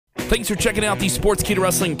Thanks for checking out the Sportskeeda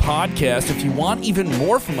Wrestling Podcast. If you want even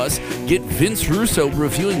more from us, get Vince Russo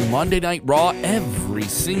reviewing Monday Night Raw every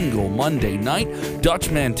single Monday night, Dutch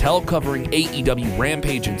Mantel covering AEW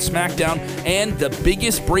Rampage and SmackDown, and the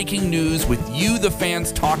biggest breaking news with you, the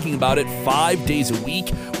fans, talking about it 5 days a week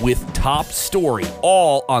with Top Story,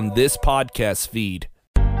 all on this podcast feed.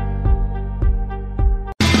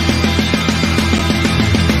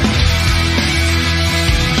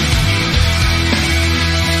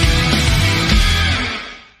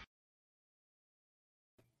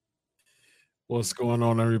 What's going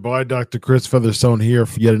on, everybody? Dr. Chris Featherstone here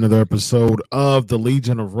for yet another episode of the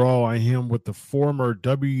Legion of Raw. I am with the former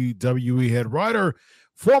WWE head writer,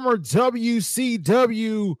 former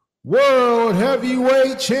WCW World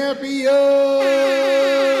Heavyweight Champion,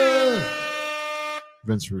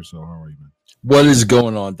 Vince Russo. How are you, man? What is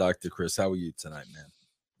going on, Dr. Chris? How are you tonight, man?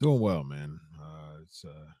 Doing well, man. It's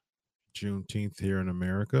Juneteenth here in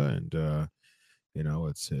America, and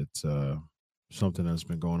it's something that's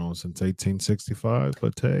been going on since 1865.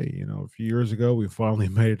 But hey, a few years ago, we finally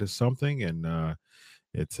made it to something, and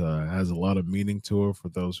it has a lot of meaning to it. For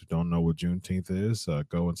those who don't know what Juneteenth is,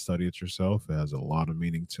 go and study it yourself. It has a lot of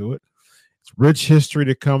meaning to it. It's rich history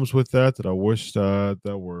that comes with that I wish that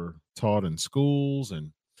were taught in schools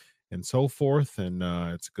and so forth. And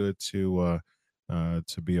it's good to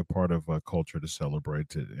be a part of a culture to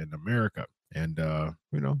celebrate it in America. And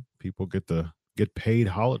people get paid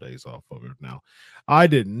holidays off of it now. I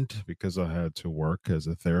didn't, because I had to work as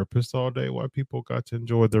a therapist all day, while people got to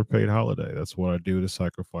enjoy their paid holiday. That's what I do to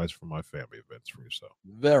sacrifice for my family, Vince Russo.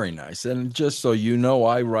 Very nice. And just so you know,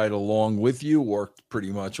 I ride along with you, worked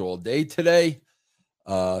pretty much all day today.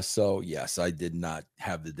 So yes, I did not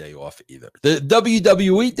have the day off either. The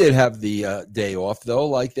WWE did have the day off, though,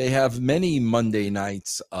 like they have many Monday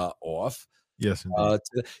nights off. Yes,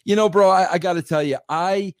 bro, I got to tell you,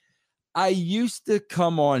 I used to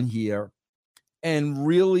come on here and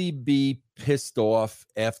really be pissed off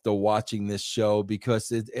after watching this show,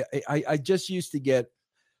 because I just used to get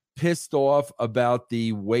pissed off about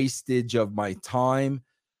the wastage of my time.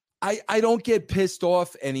 I don't get pissed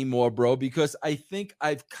off anymore, bro, because I think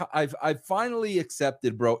I've finally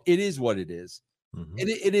accepted, bro. It is what it is. Mm-hmm.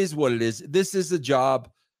 It is what it is. This is a job.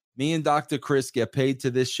 Me and Dr. Chris get paid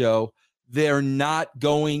to this show. They're not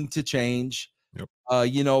going to change. Yep.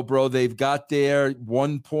 Bro, they've got their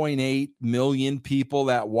 1.8 million people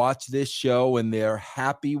that watch this show, and they're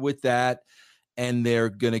happy with that. And they're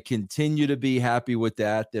going to continue to be happy with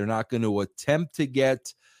that. They're not going to attempt to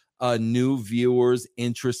get new viewers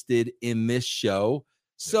interested in this show.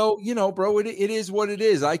 So, bro, it is what it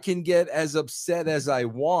is. I can get as upset as I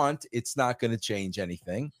want. It's not going to change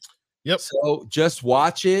anything. Yep. So just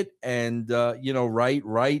watch it and,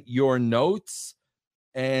 write your notes.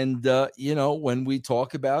 And, when we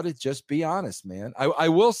talk about it, just be honest, man. I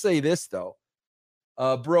will say this, though,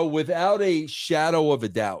 bro, without a shadow of a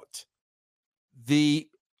doubt,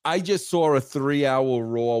 I just saw a 3-hour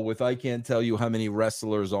Raw with, I can't tell you how many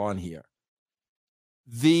wrestlers on here.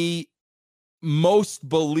 The most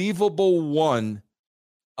believable one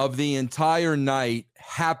of the entire night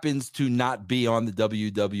happens to not be on the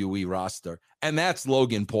WWE roster, and that's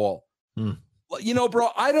Logan Paul. Bro,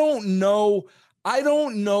 I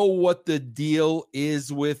don't know what the deal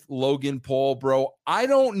is with Logan Paul, bro. I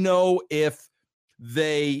don't know if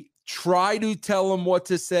they try to tell him what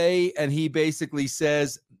to say and he basically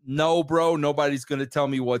says, no, bro, nobody's going to tell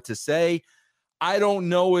me what to say. I don't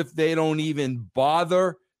know if they don't even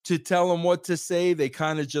bother to tell him what to say. They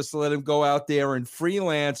kind of just let him go out there and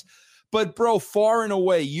freelance. But, bro, far and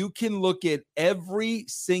away, you can look at every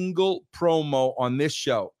single promo on this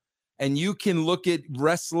show, and you can look at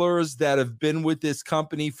wrestlers that have been with this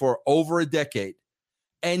company for over a decade,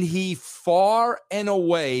 and he far and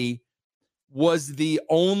away was the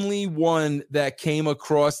only one that came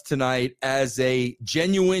across tonight as a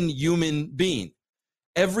genuine human being.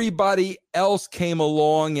 Everybody else came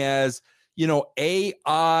along as,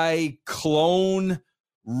 AI clone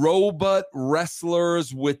robot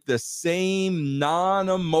wrestlers with the same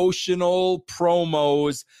non-emotional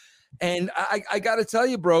promos. And I got to tell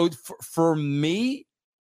you, bro, for me,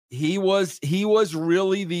 he was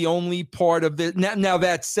really the only part of it. Now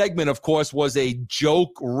that segment, of course, was a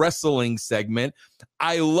joke wrestling segment.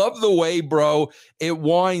 I love the way, bro, it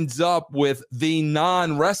winds up with the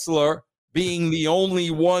non-wrestler being the only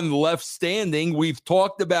one left standing. We've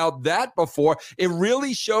talked about that before. It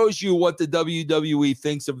really shows you what the WWE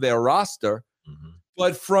thinks of their roster. Mm-hmm.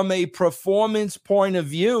 But from a performance point of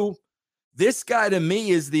view, this guy to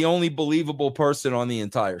me is the only believable person on the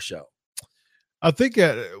entire show. I think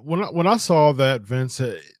when I saw that, Vince,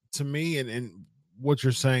 to me, and what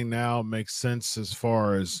you're saying now makes sense as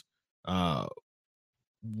far as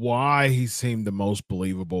why he seemed the most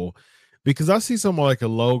believable, because I see someone like a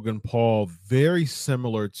Logan Paul very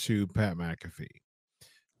similar to Pat McAfee.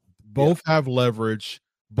 Both have leverage.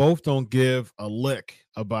 Both don't give a lick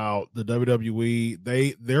about the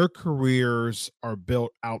WWE. Their careers are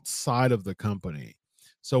built outside of the company.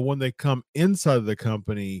 So when they come inside of the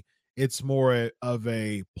company, it's more of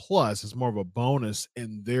a plus. It's more of a bonus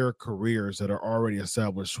in their careers that are already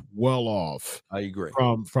established, well off. I agree.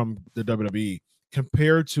 From the WWE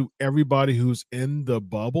compared to everybody who's in the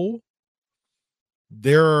bubble.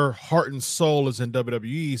 Their heart and soul is in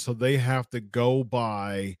WWE, so they have to go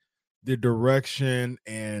by the direction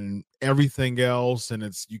and everything else, and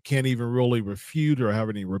you can't even really refute or have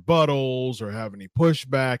any rebuttals or have any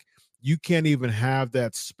pushback. You can't even have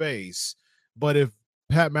that space. But if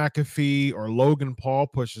Pat McAfee or Logan Paul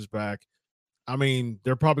pushes back, I mean,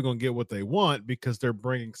 they're probably going to get what they want because they're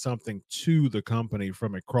bringing something to the company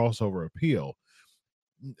from a crossover appeal.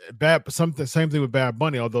 Same thing with Bad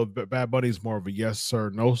Bunny, although Bad Bunny is more of a yes sir,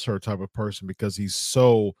 no sir type of person because he's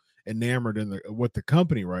so enamored with the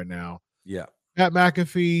company right now. Yeah. Pat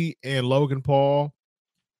McAfee and Logan Paul,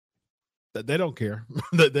 they don't care.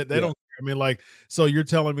 they don't. I mean, like, so you're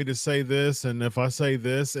telling me to say this, and if I say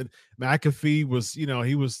this, and McAfee was,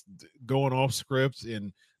 he was going off script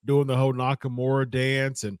and doing the whole Nakamura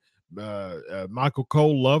dance, and Michael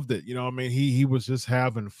Cole loved it. I mean, he was just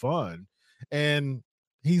having fun, and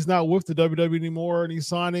he's not with the WWE anymore, and he's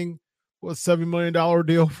signing $7 million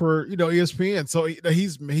deal for ESPN. So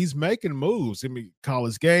he's making moves. I mean,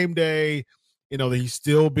 College Game Day. He's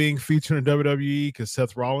still being featured in WWE because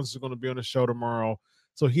Seth Rollins is going to be on the show tomorrow.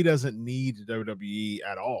 So he doesn't need the WWE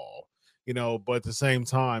at all. But at the same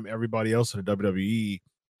time, everybody else in the WWE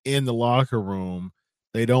in the locker room,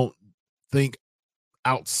 they don't think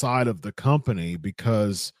outside of the company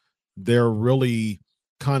because they're really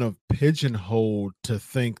kind of pigeonholed to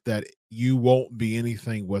think that you won't be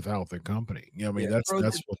anything without the company. That's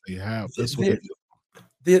what they have. That's what they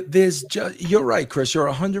do. There's just, you're right, Chris.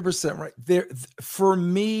 You're 100% right. There, for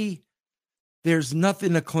me, there's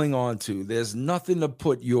nothing to cling on to. There's nothing to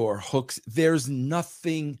put your hooks. There's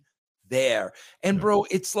nothing there. And bro,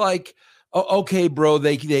 it's like, okay, bro,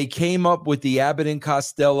 they came up with the Abbott and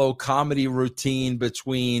Costello comedy routine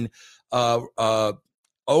between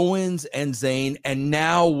Owens and Zayn, and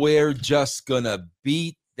now we're just gonna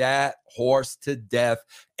beat that horse to death.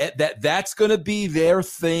 That's gonna be their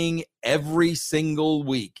thing every single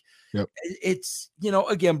week. Yep. It's,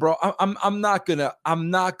 again, bro, I'm not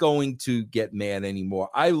going to get mad anymore.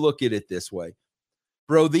 I look at it this way,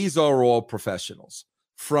 bro. These are all professionals,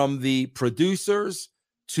 from the producers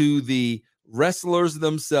to the wrestlers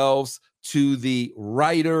themselves to the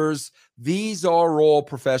writers. These are all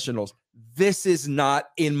professionals. This is not,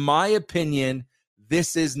 in my opinion,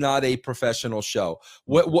 this is not a professional show.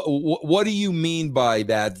 What do you mean by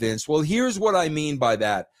that, Vince? Well, here's what I mean by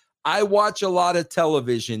that. I watch a lot of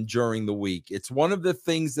television during the week. It's one of the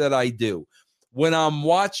things that I do. When I'm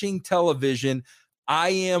watching television, I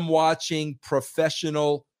am watching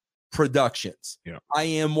professional productions. Yeah. I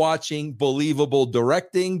am watching believable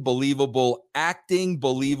directing, believable acting,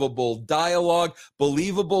 believable dialogue,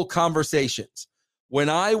 believable conversations. When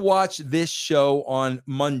I watch this show on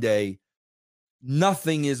Monday,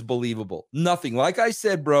 nothing is believable. Nothing. Like I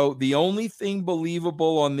said, bro, the only thing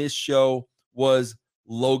believable on this show was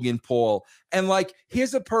Logan Paul. And like,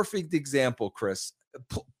 here's a perfect example, Chris.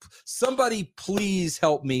 Somebody please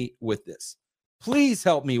help me with this. Please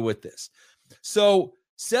help me with this. So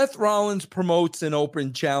Seth Rollins promotes an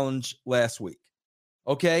open challenge last week.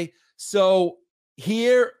 Okay. So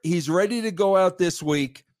here he's ready to go out this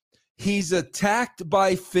week. He's attacked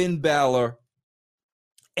by Finn Balor,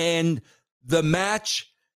 and the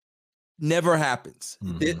match never happens.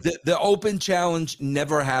 Mm-hmm. The open challenge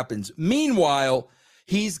never happens. Meanwhile,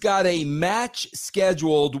 he's got a match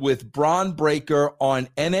scheduled with Braun Breaker on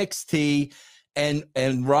NXT, and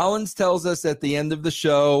Rollins tells us at the end of the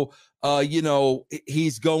show,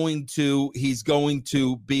 he's going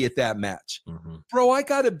to be at that match. Mm-hmm. Bro, I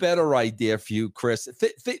got a better idea for you, Chris.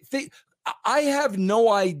 I have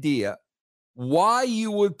no idea why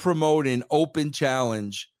you would promote an open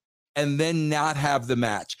challenge and then not have the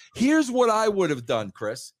match. Here's what I would have done,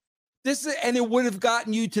 Chris. And it would have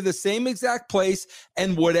gotten you to the same exact place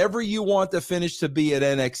and whatever you want the finish to be at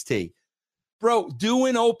NXT. Bro, do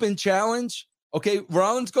an open challenge. Okay,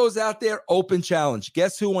 Rollins goes out there, open challenge.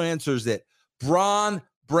 Guess who answers it? Braun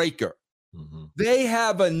Breaker. Mm-hmm. They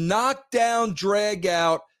have a knockdown, drag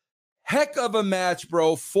out, heck of a match,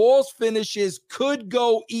 bro. False finishes, could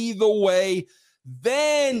go either way.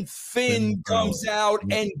 Then Finn comes out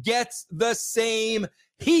Yep. and gets the same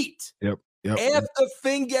heat. Yep. After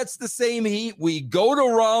Finn gets the same heat, we go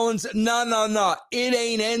to Rollins. No. It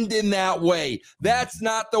ain't ending that way. That's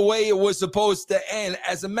not the way it was supposed to end.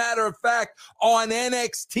 As a matter of fact, on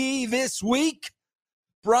NXT this week,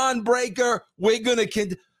 Braun Breaker, we're going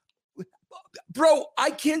to... Bro, I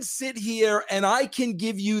can sit here and I can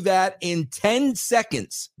give you that in 10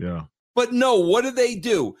 seconds. Yeah. But no, what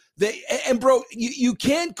do? Bro, you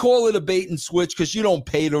can't call it a bait and switch because you don't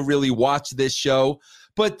pay to really watch this show.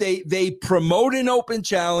 But they promote an open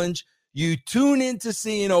challenge. You tune in to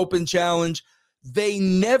see an open challenge. They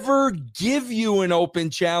never give you an open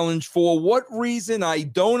challenge. For what reason, I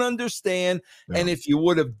don't understand. Yeah. And if you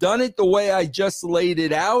would have done it the way I just laid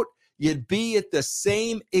it out, you'd be at the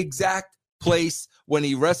same exact place when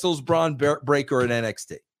he wrestles Braun Breaker in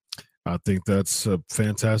NXT. I think that's a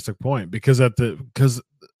fantastic point because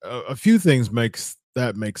a few things makes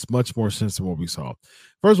much more sense than what we saw.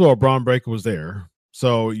 First of all, Braun Breaker was there,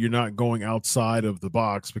 so you're not going outside of the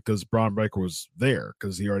box because Braun Breaker was there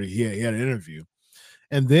because he had an interview.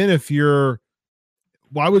 And then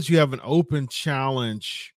why would you have an open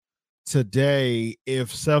challenge today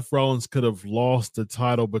if Seth Rollins could have lost the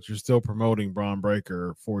title, but you're still promoting Braun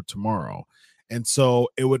Breaker for tomorrow? And so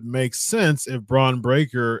it would make sense if Braun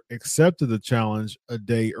Breaker accepted the challenge a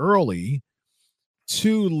day early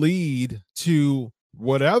to lead to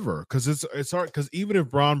whatever. Because it's hard. Because even if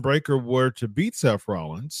Braun Breaker were to beat Seth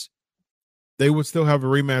Rollins, they would still have a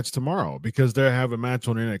rematch tomorrow because they have a match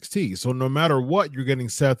on NXT. So no matter what, you're getting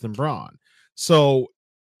Seth and Braun. So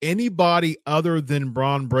anybody other than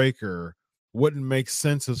Braun Breaker wouldn't make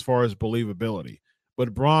sense as far as believability.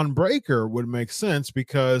 But Braun Breaker would make sense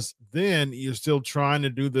because then you're still trying to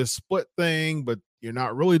do this split thing, but you're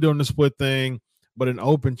not really doing the split thing. But an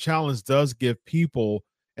open challenge does give people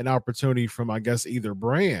an opportunity from, I guess, either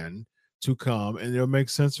brand to come, and it'll make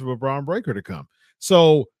sense for a Braun Breaker to come.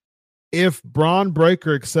 So if Braun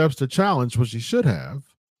Breaker accepts the challenge, which he should have,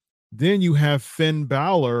 then you have Finn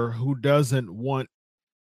Balor, who doesn't want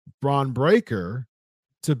Braun Breaker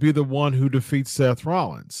to be the one who defeats Seth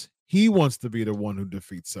Rollins. He wants to be the one who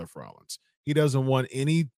defeats Seth Rollins. He doesn't want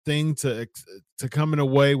anything to come in a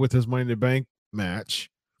way with his Money in the Bank match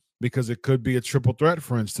because it could be a triple threat,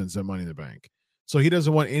 for instance, at Money in the Bank. So he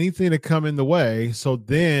doesn't want anything to come in the way. So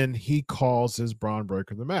then he calls his Braun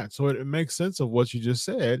Breaker the match. So it makes sense of what you just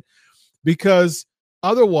said because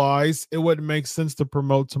otherwise it wouldn't make sense to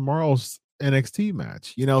promote tomorrow's NXT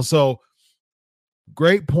match. So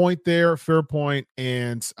great point there, fair point.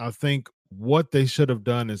 And I think what they should have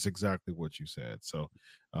done is exactly what you said. So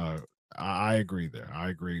I agree there. I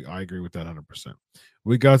agree with that 100%.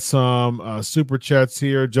 We got some super chats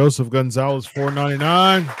here. Joseph Gonzalez,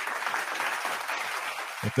 $4.99.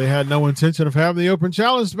 If they had no intention of having the open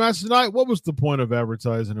challenge match tonight, what was the point of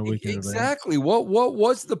advertising a weekend? Exactly. What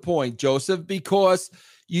was the point, Joseph? Because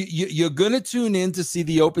you're going to tune in to see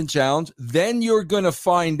the open challenge. Then you're going to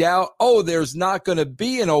find out, there's not going to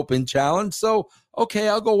be an open challenge. So, okay,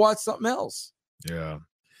 I'll go watch something else. Yeah.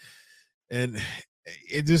 And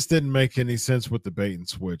it just didn't make any sense with the bait and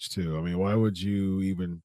switch too. I mean, why would you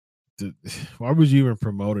even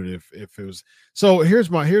promote it if it was? So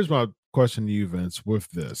here's my question to you, Vince, with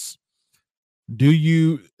this. Do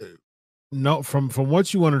you know from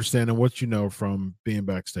what you understand and what you know from being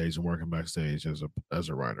backstage and working backstage as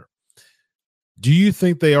a writer, do you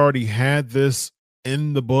think they already had this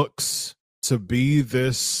in the books to be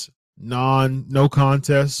this no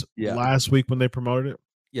contest last week when they promoted it?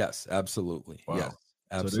 Yes, absolutely. Wow. Yes,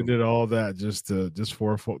 absolutely. So they did all that just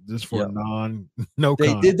for no.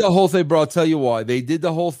 They did the whole thing, bro. I'll tell you why. They did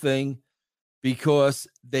the whole thing because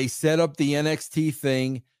they set up the NXT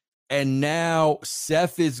thing, and now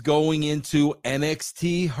Seth is going into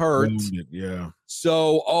NXT hurt. Yeah.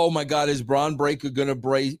 So, oh my God, is Braun Breaker gonna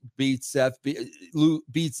beat Seth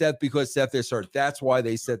because Seth is hurt? That's why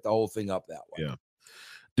they set the whole thing up that way. Yeah.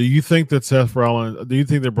 Do you think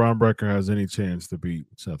that Braun Breaker has any chance to beat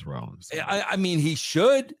Seth Rollins? I mean, he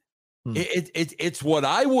should. It's what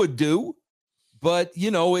I would do, but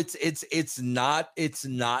it's not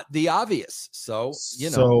the obvious. So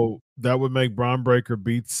so that would make Braun Breaker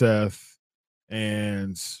beat Seth,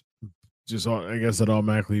 and just I guess that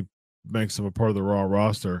automatically makes him a part of the Raw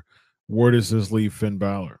roster. Where does this leave Finn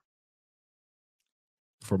Balor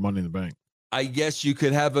for Money in the Bank? I guess you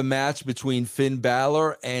could have a match between Finn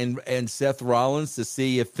Balor and Seth Rollins to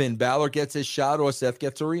see if Finn Balor gets his shot or Seth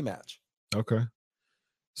gets a rematch. Okay.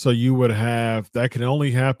 So you would have that can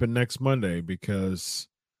only happen next Monday because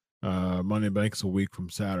Money in the Bank's a week from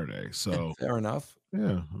Saturday. So fair enough.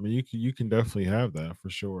 Yeah, I mean you can definitely have that for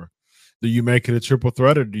sure. Do you make it a triple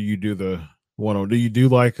threat, or do you do the one? Do you do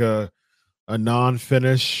like a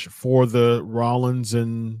non-finish for the Rollins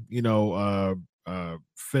and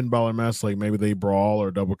Finn Balor mess, like maybe they brawl or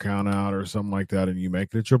double count out or something like that, and you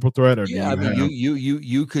make it a triple threat, or Yeah, I mean,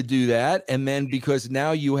 you could do that, and then because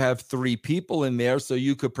now you have 3 people in there, so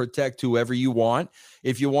you could protect whoever you want.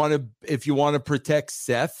 If you want to protect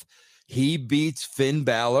Seth, he beats Finn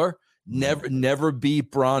Balor, never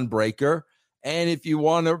beat Braun Breaker. And if you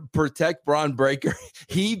want to protect Braun Breaker,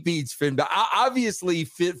 he beats Finn Balor. Obviously,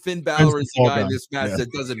 Finn Balor is the guy in this match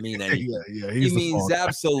that doesn't mean anything. He means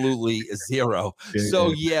absolutely zero.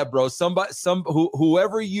 Yeah, bro.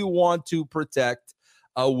 Whoever you want to protect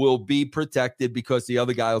will be protected because the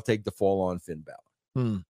other guy will take the fall on Finn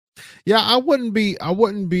Balor. Yeah, I wouldn't be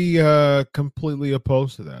completely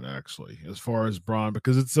opposed to that, actually, as far as Braun,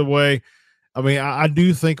 because it's a way. I mean, I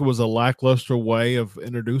do think it was a lackluster way of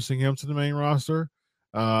introducing him to the main roster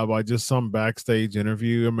by just some backstage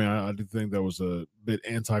interview. I mean, I do think that was a bit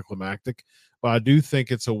anticlimactic, but I do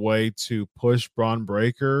think it's a way to push Braun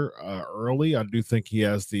Breaker early. I do think he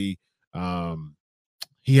has the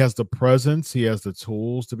presence, he has the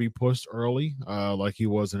tools to be pushed early, like he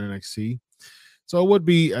was in NXT. So it would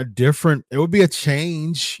be a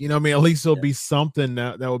change. You know what I mean? At least it'll be something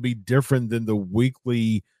that would be different than the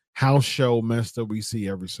weekly house show mess that we see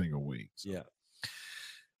every single week. So. Yeah.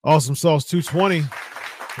 Awesome Sauce 220.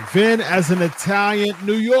 Vin, as an Italian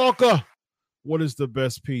New Yorker, what is the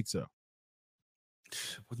best pizza?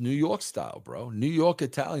 New York style, bro. New York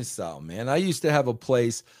Italian style, man. I used to have a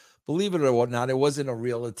place, believe it or not, it wasn't a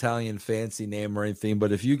real Italian fancy name or anything,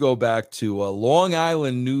 but if you go back to Long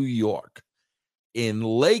Island, New York, in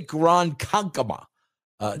Lake Ronkonkoma,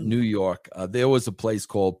 New York, there was a place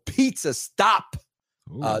called Pizza Stop.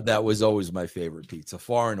 That was always my favorite pizza,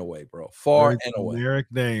 far and away, bro. Far and away. Generic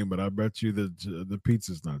name, but I bet you the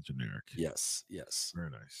pizza's not generic. Yes. Very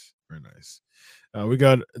nice. Very nice. We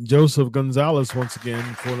got Joseph Gonzalez once again,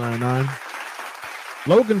 499.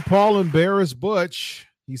 Logan Paul embarrassed Butch.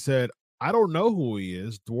 He said, I don't know who he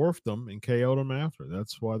is, dwarfed him, and KO'd him after.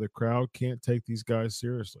 That's why the crowd can't take these guys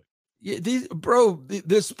seriously. Yeah, the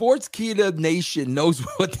Sportskeeda Nation knows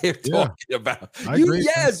what they're talking about.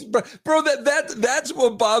 Yes, bro. That's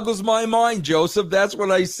what boggles my mind, Joseph. That's what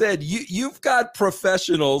I said. You've got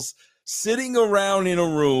professionals sitting around in a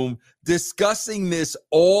room discussing this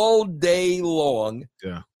all day long,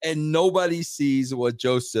 and nobody sees what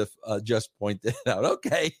Joseph just pointed out.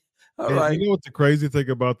 Okay, all right. You know what the crazy thing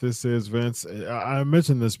about this is, Vince? I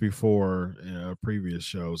mentioned this before in previous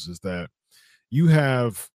shows, is that you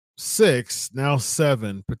have 6, now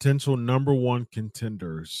 7 potential number 1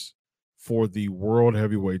 contenders for the World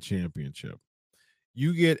Heavyweight Championship.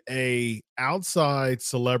 You get a outside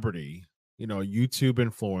celebrity, YouTube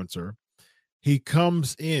influencer. He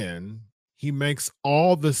comes in, he makes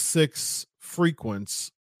all the 6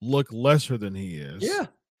 frequents look lesser than he is. Yeah.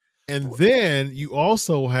 And then you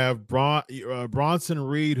also have Bronson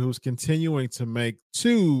Reed, who's continuing to make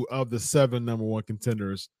 2 of the 7 number 1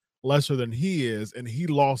 contenders lesser than he is, and he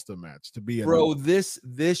lost the match to be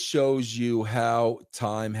this shows you how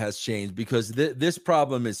time has changed, because this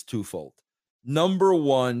problem is twofold. Number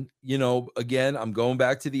one, again, I'm going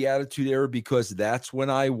back to the Attitude Era because that's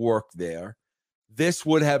when I worked there. This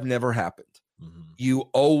would have never happened. Mm-hmm. You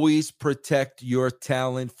always protect your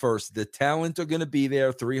talent first. The talent are going to be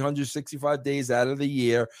there 365 days out of the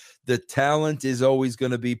year. The talent is always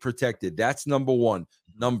going to be protected. That's number one.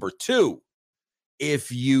 Number two,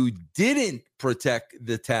 if you didn't protect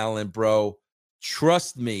the talent, bro,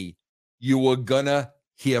 trust me, you were going to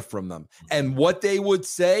hear from them. And what they would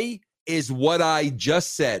say is what I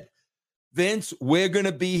just said. Vince, we're going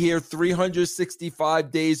to be here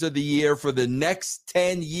 365 days of the year for the next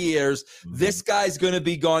 10 years. Mm-hmm. This guy's going to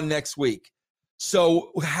be gone next week.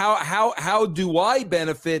 So how do I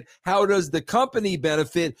benefit? How does the company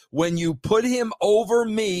benefit when you put him over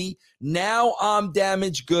me? Now I'm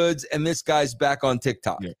damaged goods and this guy's back on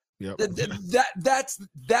TikTok. Yep.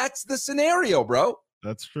 That's the scenario, bro.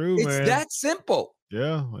 That's true, it's man. It's that simple.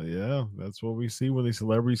 Yeah. That's what we see when these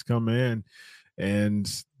celebrities come in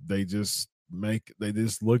and they just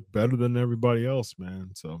look better than everybody else, man.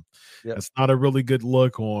 So it's not a really good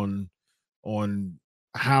look on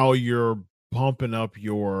how you're pumping up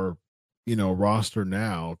your roster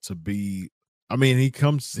now to be. I mean, he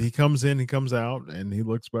comes in, he comes out, and he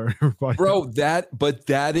looks better than everybody. Bro,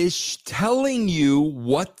 that is telling you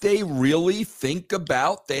what they really think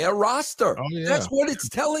about their roster. Oh, yeah. That's what it's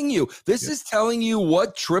telling you. This is telling you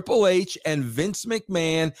what Triple H and Vince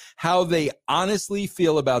McMahon, how they honestly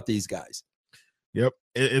feel about these guys. Yep.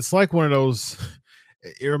 It's like one of those.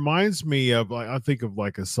 it reminds me of, like, I think of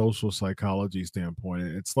like a social psychology standpoint.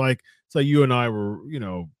 It's like you and I were,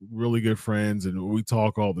 really good friends and we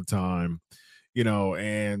talk all the time,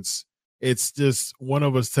 and it's just one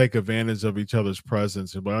of us take advantage of each other's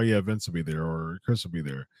presence and, well, yeah, Vince will be there or Chris will be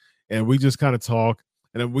there. And we just kind of talk,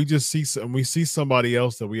 and then we just see somebody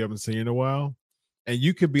else that we haven't seen in a while. And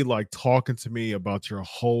you could be like talking to me about your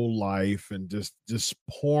whole life and just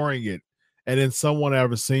pouring it. And then someone I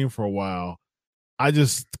haven't seen for a while, I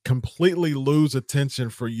just completely lose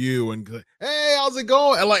attention for you and go, hey, how's it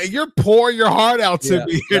going? And like you're pouring your heart out to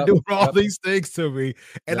me and doing all these things to me.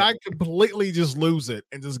 And I completely just lose it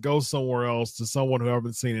and just go somewhere else to someone who I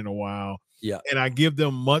haven't seen in a while. Yeah. And I give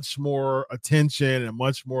them much more attention and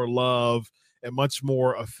much more love and much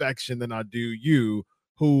more affection than I do you,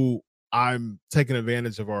 who I'm taking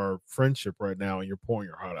advantage of our friendship right now, and you're pouring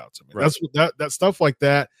your heart out to me. Right. That's what that stuff like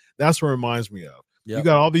that. That's what it reminds me of. Yep. You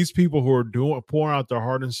got all these people who are pouring out their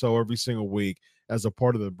heart and soul every single week as a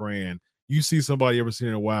part of the brand. You see somebody you ever seen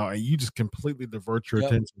in a while, and you just completely divert your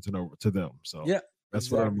attention to them. So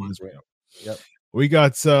that's what it reminds me of. Yep. We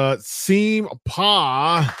got Seam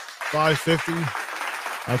Pa 550.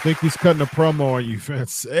 I think he's cutting a promo on you,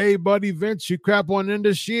 Vince. Hey, buddy, Vince, you crap on in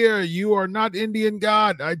this year. You are not Indian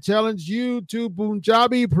God. I challenge you to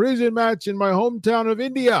Punjabi prison match in my hometown of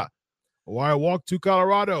India, or I walk to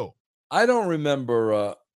Colorado. I don't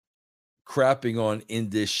remember crapping on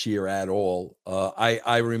Indus year at all.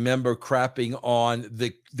 I remember crapping on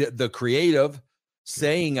the creative,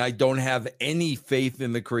 saying I don't have any faith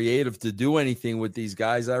in the creative to do anything with these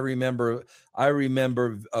guys. I remember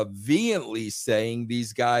vehemently saying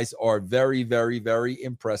these guys are very, very, very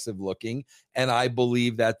impressive looking, and I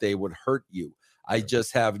believe that they would hurt you. I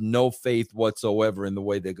just have no faith whatsoever in the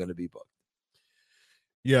way they're going to be booked.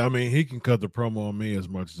 Yeah, I mean, he can cut the promo on me as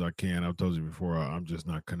much as I can. I've told you before, I'm just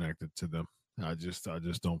not connected to them. I just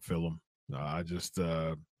don't feel them.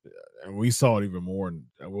 And we saw it even more, and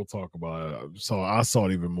we'll talk about it. So I saw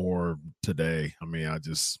it even more today. I mean,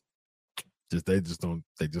 they just don't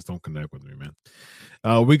connect with me, man.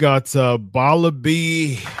 We got Bala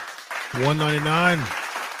B 199.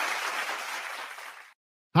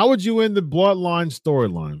 How would you end the Bloodline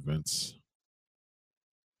storyline, Vince?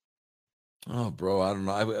 Oh, bro, I don't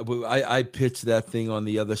know. I pitched that thing on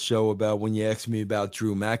the other show about when you asked me about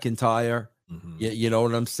Drew McIntyre. Mm-hmm. You know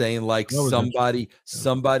what I'm saying? Like somebody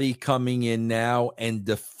coming in now and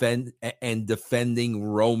defending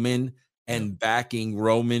Roman and backing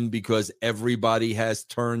Roman because everybody has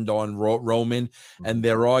turned on Roman. Mm-hmm. And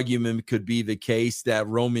their argument could be the case that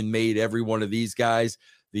Roman made every one of these guys,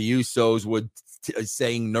 the Usos, would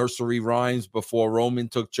saying nursery rhymes before Roman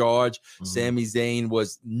took charge. Mm-hmm. Sami Zayn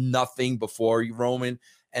was nothing before Roman.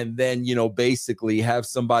 And then, basically have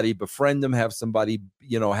somebody befriend him, have somebody,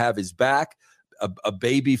 have his back. A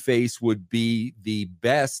baby face would be the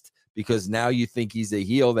best because now you think he's a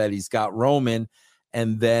heel, that he's got Roman.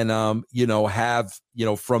 And then, have,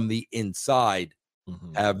 from the inside,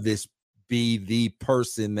 have this be the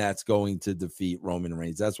person that's going to defeat Roman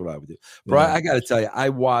Reigns. That's what I would do. Bro, I got to tell you, I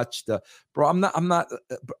watched,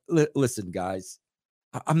 listen, guys,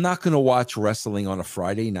 I'm not going to watch wrestling on a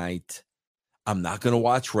Friday night. I'm not going to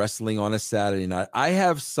watch wrestling on a Saturday night. I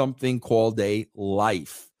have something called a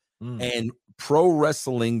life, and pro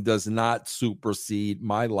wrestling does not supersede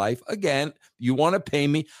my life. Again, you want to pay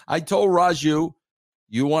me. I told Raju,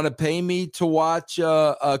 you want to pay me to watch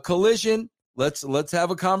a Collision? Let's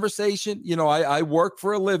have a conversation. I work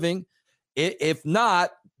for a living. If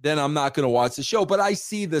not, then I'm not going to watch the show. But I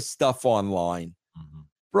see the stuff online. Mm-hmm.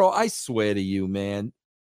 Bro, I swear to you, man.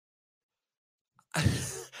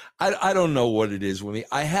 I don't know what it is with me.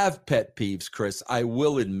 I have pet peeves, Chris. I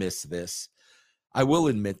will admit this. I will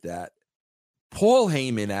admit that. Paul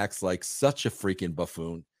Heyman acts like such a freaking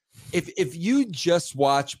buffoon. If you just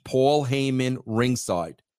watch Paul Heyman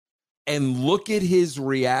ringside and look at his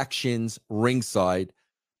reactions ringside,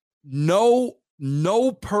 no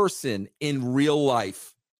person in real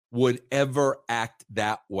life would ever act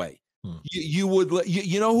that way.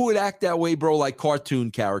 You know who would act that way, bro? Like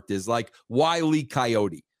cartoon characters, like Wile E.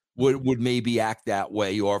 Coyote would maybe act that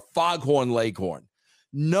way, or Foghorn Leghorn.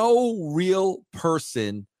 No real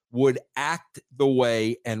person would act the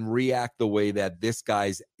way and react the way that this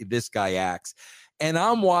guy acts. And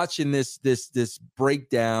I'm watching this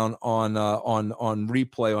breakdown on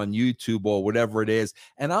replay on YouTube or whatever it is,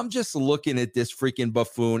 and I'm just looking at this freaking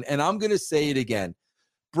buffoon, and I'm gonna say it again.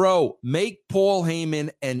 Bro, make Paul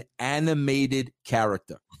Heyman an animated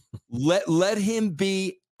character. Let him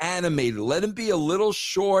be animated. Let him be a little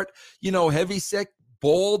short, heavy set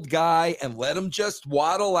bald guy and let him just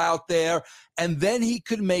waddle out there. And then he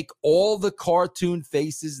could make all the cartoon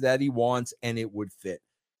faces that he wants and it would fit.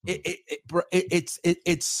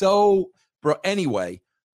 It's so, bro. Anyway,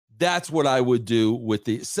 that's what I would do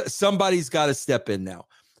with somebody's got to step in now.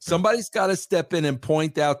 Somebody's got to step in and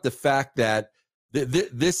point out the fact that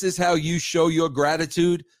this is how you show your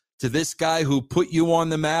gratitude to this guy who put you on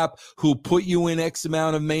the map, who put you in X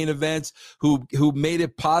amount of main events, who made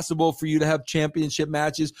it possible for you to have championship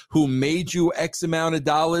matches, who made you X amount of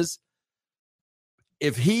dollars.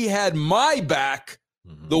 If he had my back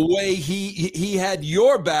the way he had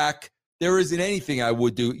your back, there isn't anything I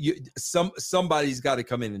would do. Somebody's got to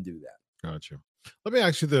come in and do that. Gotcha. Let me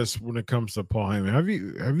ask you this: when it comes to Paul Heyman,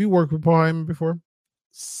 have you worked with Paul Heyman before?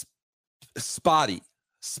 Spotty,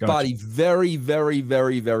 Gotcha. Very, very,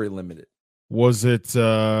 very, very limited. Was it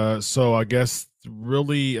so? I guess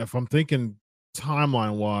really, if I'm thinking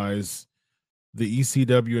timeline wise, the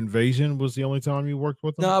ECW Invasion was the only time you worked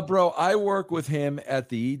with him? Nah, bro, I worked with him at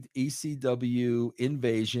the ECW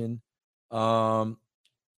Invasion. And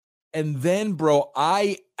then, bro,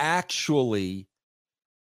 I actually,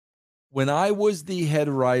 when I was the head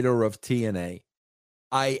writer of TNA,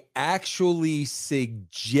 I actually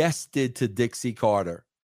suggested to Dixie Carter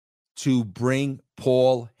to bring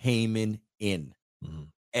Paul Heyman in. Mm-hmm.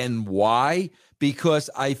 And why? Because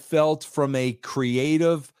I felt from a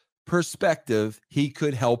creative perspective, he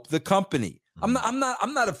could help the company. I'm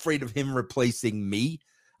not afraid of him replacing me.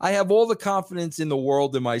 I have all the confidence in the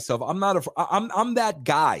world in myself. I'm that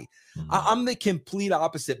guy. I'm the complete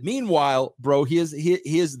opposite. Meanwhile, bro, here's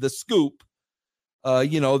the scoop.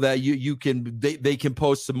 That you can they can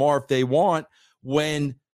post some more if they want.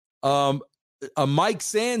 When Mike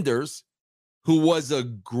Sanders, who was a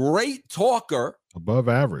great talker, above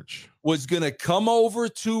average, was going to come over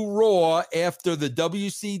to Raw after the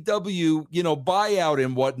WCW, buyout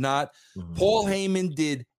and whatnot. Paul Heyman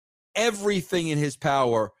did everything in his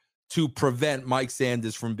power to prevent Mike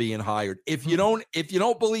Sanders from being hired. If you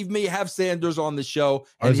don't believe me, have Sanders on the show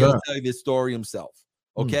and he'll tell you this story himself.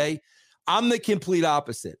 Okay. I'm the complete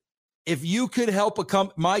opposite. If you could help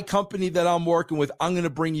my company that I'm working with, I'm going to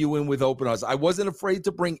bring you in with open arms. I wasn't afraid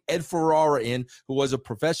to bring Ed Ferrara in, who was a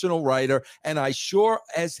professional writer, and I sure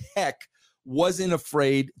as heck wasn't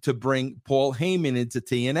afraid to bring Paul Heyman into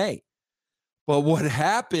TNA. But what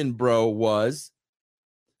happened, bro, was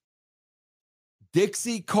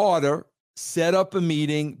Dixie Carter set up a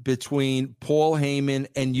meeting between Paul Heyman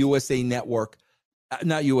and USA Network,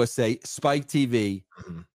 not USA, Spike TV,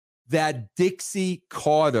 that Dixie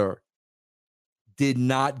Carter did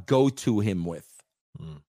not go to him with.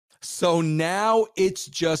 So now it's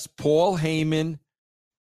just Paul Heyman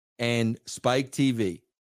and Spike TV.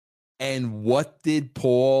 And what did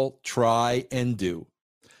Paul try and do?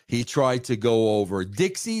 He tried to go over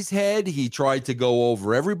Dixie's head. He tried to go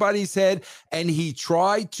over everybody's head. And he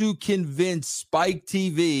tried to convince Spike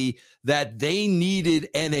TV that they needed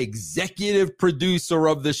an executive producer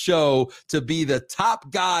of the show to be the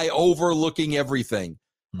top guy overlooking everything.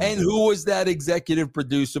 And who was that executive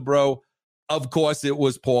producer, bro? Of course, it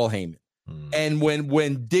was Paul Heyman. And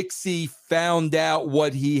when Dixie found out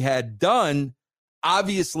what he had done,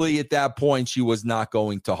 obviously at that point, she was not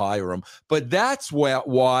going to hire him. But that's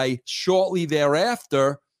why shortly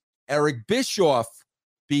thereafter, Eric Bischoff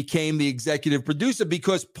became the executive producer,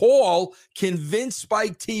 because Paul convinced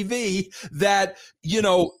Spike TV that,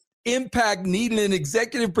 Impact needed an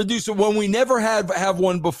executive producer when we never have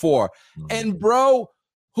one before. And bro,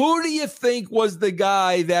 who do you think was the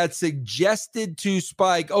guy that suggested to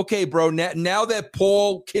Spike, okay, bro, now that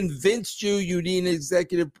Paul convinced you need an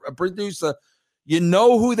executive producer, you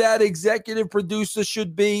know who that executive producer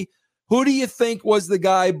should be? Who do you think was the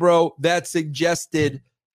guy, bro, that suggested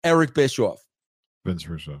Eric Bischoff? Vince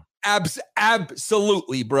Russo.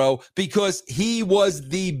 Absolutely, bro, because he was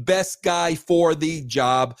the best guy for the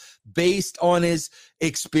job based on his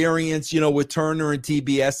experience, with Turner and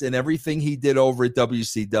TBS and everything he did over at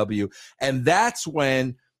WCW. And that's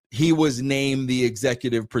when he was named the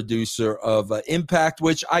executive producer of Impact,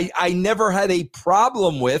 which I never had a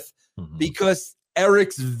problem with because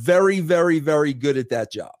Eric's very, very, very good at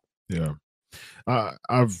that job. Yeah.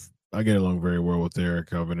 I get along very well with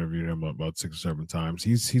Eric. I've interviewed him about 6 or 7 times.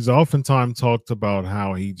 He's oftentimes talked about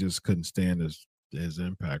how he just couldn't stand his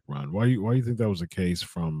Impact run. Why you think that was the case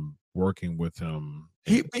from working with him?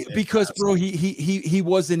 Because bro, he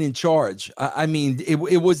wasn't in charge. I mean,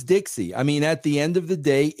 it was Dixie. I mean, at the end of the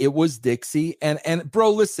day, it was Dixie. And bro,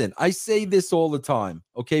 listen, I say this all the time.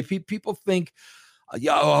 Okay, people think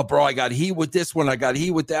Yeah, oh, bro, I got heat with this one. I got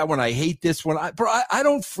heat with that one. I hate this one. I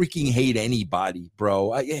don't freaking hate anybody,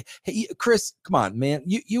 bro. Hey, Chris, come on, man.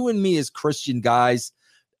 You and me as Christian guys,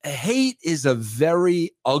 hate is a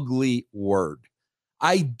very ugly word.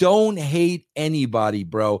 I don't hate anybody,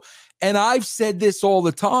 bro. And I've said this all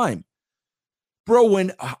the time, bro.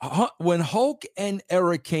 When Hulk and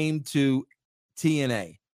Eric came to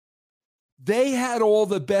TNA, they had all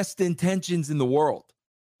the best intentions in the world.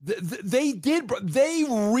 They did. They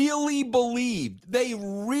really believed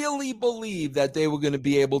that they were going to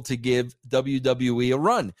be able to give WWE a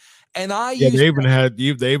run. And they even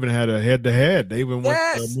had a head-to-head. They even went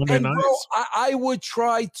Monday nights. Bro, I would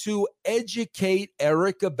try to educate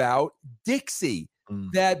Eric about Dixie.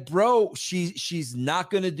 That, bro, she's not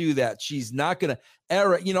going to do that. She's not going to.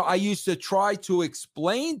 Eric, I used to try to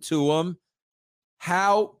explain to him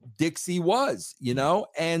how Dixie was,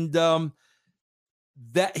 and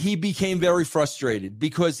that he became very frustrated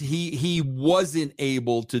because he wasn't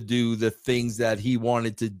able to do the things that he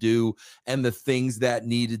wanted to do and the things that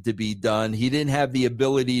needed to be done. He didn't have the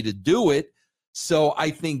ability to do it. So I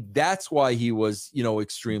think that's why he was,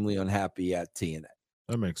 extremely unhappy at TNA.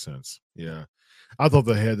 That makes sense. Yeah. I thought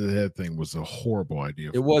the head-to-head thing was a horrible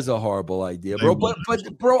idea. It was a horrible idea, bro. But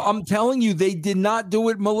bro, I'm telling you, they did not do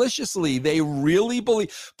it maliciously. They really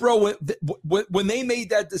believe, bro. When they made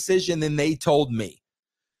that decision and they told me,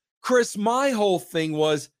 Chris, my whole thing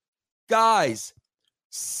was, guys,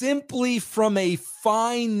 simply from a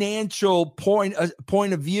financial point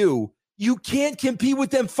of view, you can't compete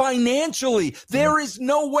with them financially. There is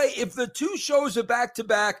no way. If the two shows are back to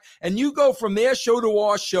back and you go from their show to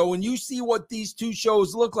our show and you see what these two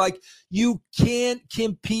shows look like, you can't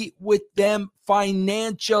compete with them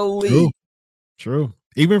financially. True.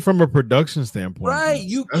 Even from a production standpoint. Right.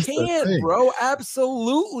 You can't, bro.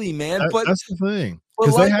 Absolutely, man. But that's the thing.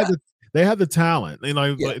 Because they had the talent.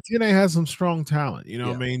 Like TNA has some strong talent, what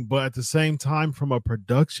I mean? But at the same time, from a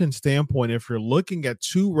production standpoint, if you're looking at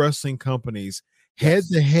two wrestling companies head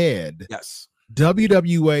to head,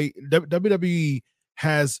 WWE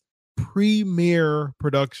has premier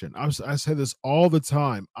production. I say this all the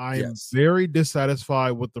time. I am very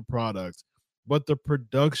dissatisfied with the product, but the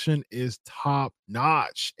production is top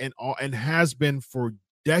notch and has been for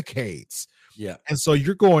decades. Yeah. And so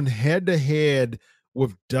you're going head to head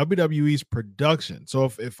with WWE's production. So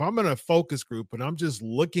if I'm in a focus group and I'm just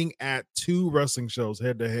looking at two wrestling shows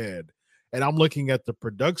head to head, and I'm looking at the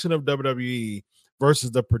production of WWE versus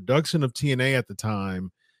the production of TNA at the time,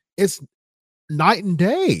 it's night and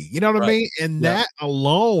day. You know what I mean? And that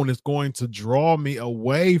alone is going to draw me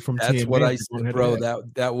away from TNA. That's what I said, bro.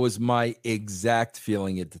 That was my exact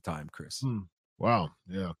feeling at the time, Chris. Wow.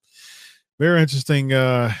 Yeah. Very interesting,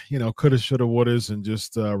 coulda, shoulda, wouldas, and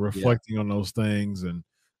just reflecting on those things. And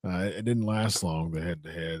it didn't last long, the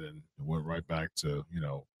head-to-head, and it went right back to,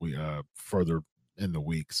 we further in the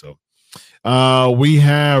week. So we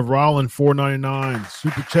have Rollins 499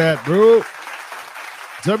 super chat, bro.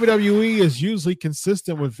 WWE is usually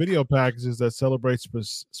consistent with video packages that celebrate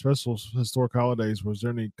special historic holidays. Was there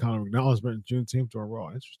any kind of acknowledgement in Juneteenth or Raw?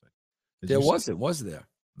 Interesting. Was there?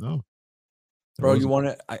 No. Bro, you want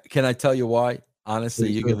to? Can I tell you why? Honestly,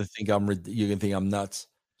 you're gonna think I'm nuts.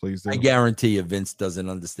 Please do. I guarantee you, Vince doesn't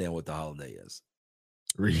understand what the holiday is.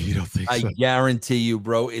 You don't think so? I guarantee you,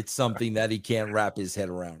 bro. It's something that he can't wrap his head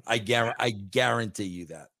around. I guarantee you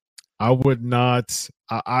that. I would not.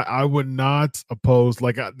 I would not oppose.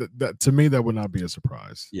 That to me, that would not be a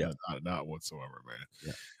surprise. Yeah, not whatsoever,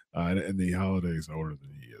 man. Yeah. And the holiday is older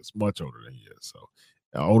than he is, much older than he is. So.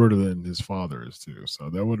 Older than his father is too, so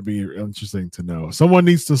that would be interesting to know. Someone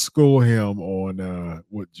needs to school him on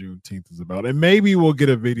what Juneteenth is about, and maybe we'll get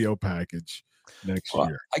a video package next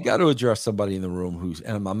year. I got to address somebody in the room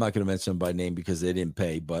and I'm not going to mention them by name because they didn't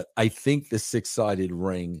pay, but I think the 6-sided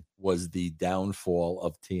ring was the downfall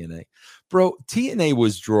of TNA. Bro, TNA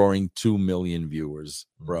was drawing 2 million viewers,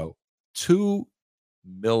 bro. 2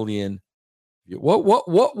 million.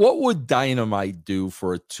 What would Dynamite do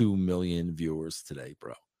for 2 million viewers today,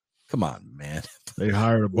 bro? Come on, man. They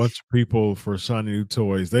hired a bunch of people for shiny new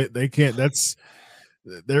toys. They can't.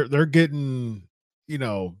 They're getting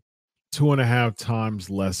 2.5 times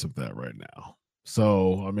less of that right now.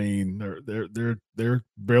 So I mean, they're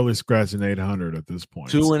barely scratching 800 at this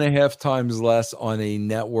point. 2.5 times less on a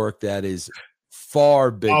network that is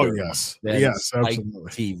far bigger. Oh yes,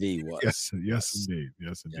 absolutely. TV was. Yes, indeed.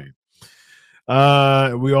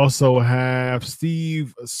 We also have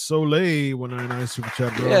Steve Soleil 199 super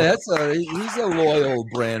chat. Bro. Yeah, he's a loyal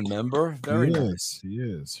brand member. Very nice. He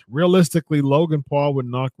is. Realistically, Logan Paul would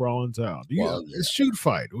knock Rollins out. It's shoot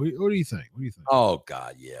fight. What do you think? Oh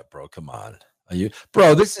God, yeah, bro. Come on. Are you,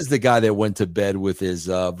 bro? This is the guy that went to bed with his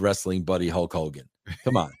wrestling buddy Hulk Hogan.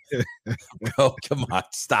 Come on, bro. Come on,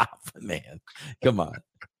 stop, man. Come on.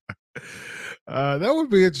 That would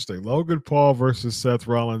be interesting. Logan Paul versus Seth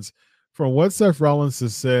Rollins. From what Seth Rollins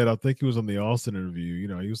has said, I think he was on the Austin interview. You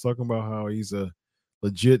know, he was talking about how he's a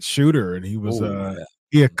legit shooter, and he was Yeah.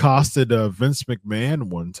 he accosted Vince McMahon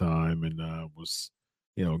one time, and was,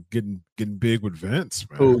 you know, getting big with Vince.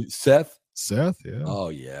 Man. Who, Seth? Seth, yeah. Oh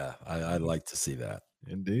yeah, I'd like to see that.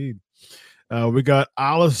 Indeed. We got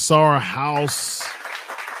Alisara House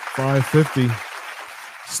 550.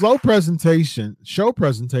 Show presentation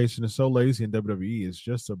is so lazy in WWE. It's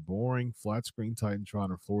just a boring flat screen Titantron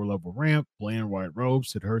or floor level ramp, bland white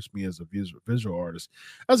ropes. It hurts me as a visual artist.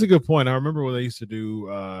 That's a good point. I remember when they used to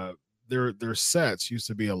do their sets used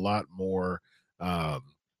to be a lot more I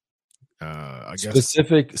guess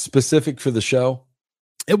specific for the show.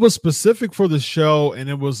 It was specific for the show, and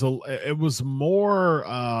it was more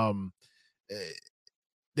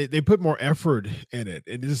they put more effort in it.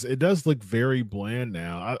 It does look very bland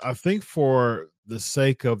now. I think for the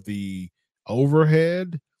sake of the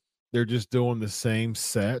overhead, they're just doing the same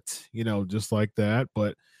set, you know, just like that.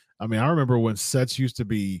 But I mean, I remember when sets used to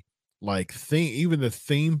be like even the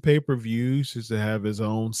theme pay-per-views used to have his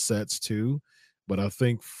own sets too. But I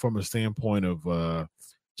think from a standpoint of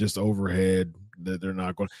just overhead, that they're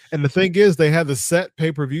not going. And the thing is, they had the set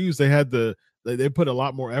pay-per-views. They put a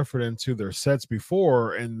lot more effort into their sets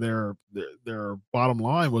before, and their bottom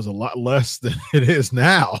line was a lot less than it is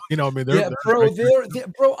now. You know, I mean, bro.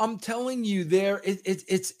 I'm telling you,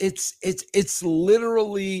 it's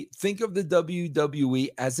literally, think of the WWE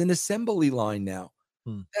as an assembly line now.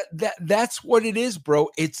 That's what it is, bro.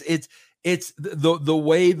 It's the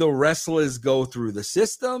way the wrestlers go through the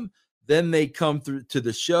system. Then they come through to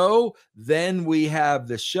the show. Then we have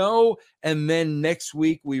the show, and then next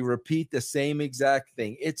week we repeat the same exact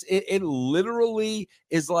thing. It literally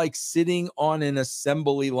is like sitting on an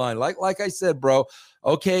assembly line. Like I said, bro.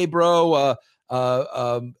 Okay, bro.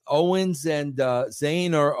 Owens and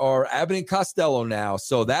Zayn are Abbott and Costello now,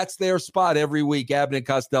 so that's their spot every week. Abbott and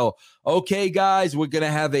Costello. Okay, guys, we're gonna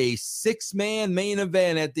have a 6-man main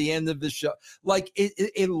event at the end of the show. Like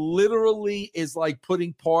it literally is like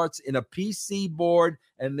putting parts in a PC board,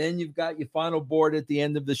 and then you've got your final board at the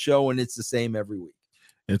end of the show, and it's the same every week.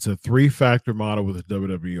 It's a 3-factor model with the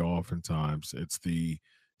WWE. Oftentimes, it's the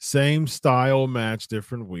same style match,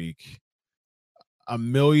 different week.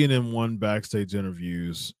 1,000,001 backstage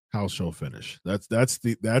interviews, house show finish. That's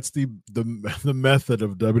the method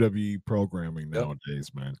of WWE programming nowadays,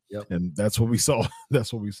 man. Yep. And that's what we saw.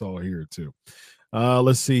 That's what we saw here too.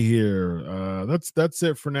 Let's see here. That's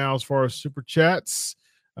it for now as far as super chats.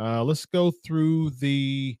 Let's go through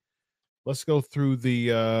the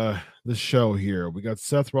show here. We got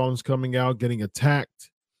Seth Rollins coming out, getting attacked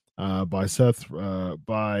by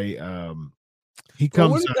he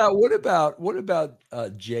comes. What about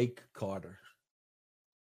Jake Carter?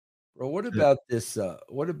 Bro, what about this?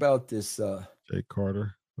 Jake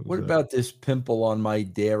Carter? What about this pimple on my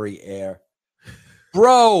derriere?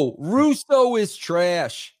 Bro, Russo is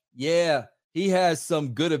trash. Yeah, he has some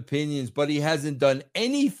good opinions, but he hasn't done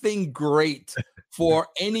anything great for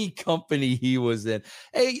any company he was in.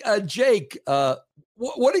 Hey, Jake,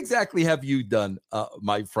 what exactly have you done,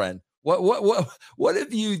 my friend? What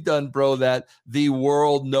have you done, bro, that the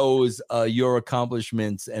world knows your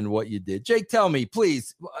accomplishments and what you did? Jake, tell me,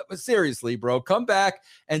 please, seriously, bro, come back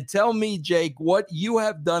and tell me, Jake, what you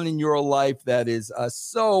have done in your life that is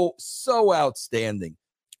so outstanding.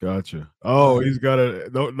 Gotcha. Oh, he's got a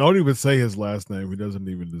don't even say his last name. He doesn't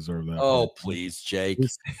even deserve that. Oh, please, Jake.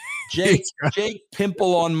 Jake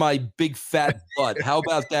Pimple on my big fat butt. How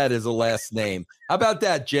about that as a last name? How about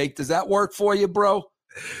that, Jake? Does that work for you, bro?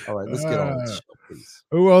 All right, let's get on the show, please.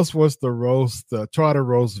 Who else was the roast? Try to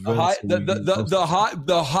roast Vince.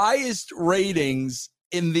 The highest ratings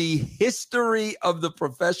in the history of the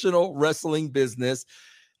professional wrestling business,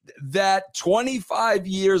 that 25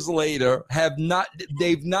 years later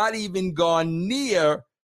they've not even gone near,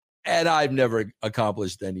 and I've never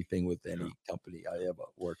accomplished anything with any company I ever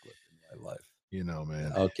worked with in my life. You know,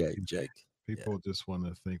 man. Okay, Jake. People just want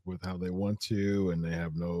to think with how they want to, and they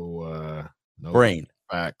have no brain.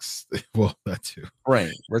 Facts. Well, that too.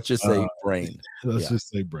 Brain. Let's just say brain. Let's just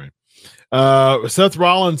say brain. Seth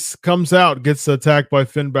Rollins comes out, gets attacked by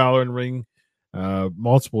Finn Balor in ring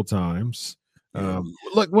multiple times.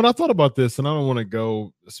 Look, when I thought about this, and I don't want to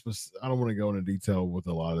go into detail with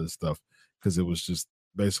a lot of this stuff because it was just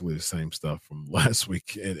basically the same stuff from last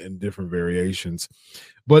week in different variations.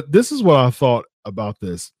 But this is what I thought about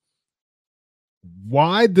this.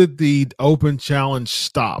 Why did the open challenge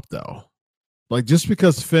stop though? Like, just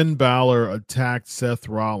because Finn Balor attacked Seth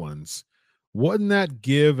Rollins, wouldn't that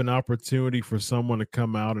give an opportunity for someone to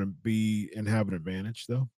come out and have an advantage,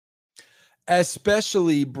 though?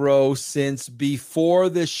 Especially, bro, since before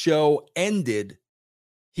the show ended,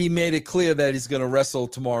 he made it clear that he's going to wrestle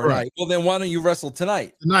tomorrow night. Well, then why don't you wrestle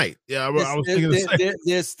tonight? Tonight. Yeah, I was thinking the same.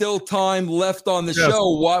 There's still time left on the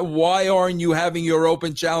show. Why aren't you having your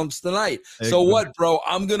open challenge tonight? Exactly. So what, bro?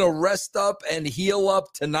 I'm going to rest up and heal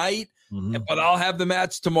up tonight, but I'll have the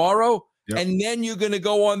match tomorrow. Yep. And then you're going to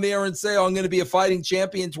go on there and say, oh, I'm going to be a fighting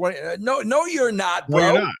champion. No, you're not, bro. No,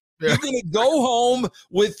 you're not. Yeah. You're going to go home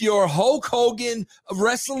with your Hulk Hogan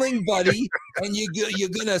wrestling buddy, and you're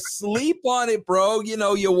going to sleep on it, bro. You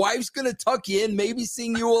know, your wife's going to tuck you in, maybe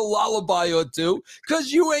sing you a lullaby or two,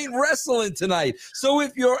 because you ain't wrestling tonight. So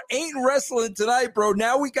if you ain't wrestling tonight, bro,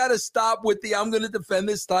 now we got to stop with the I'm going to defend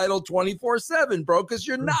this title 24/7, bro, because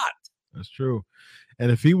you're not. That's true.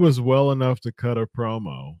 And if he was well enough to cut a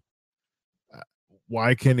promo,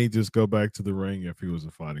 why can't he just go back to the ring if he was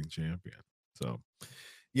a fighting champion? So,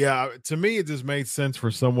 yeah, to me, it just made sense for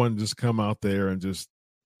someone to just come out there and just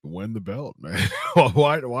win the belt, man.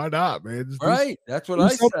 why not, man? Just right. That's what I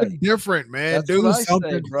say. Different, man. That's do what I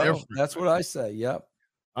something say, bro. different. That's what I say. Yep.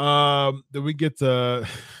 Then we get the,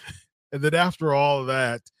 and then after all of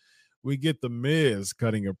that, we get the Miz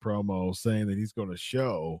cutting a promo saying that he's going to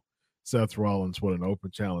show Seth Rollins what an open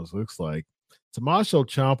challenge looks like. Tommaso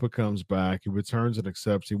Ciampa comes back. He returns and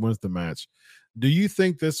accepts. He wins the match. Do you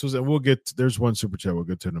think this was, and there's one super chat we'll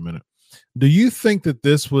get to in a minute. Do you think that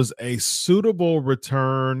this was a suitable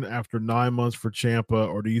return after 9 months for Ciampa,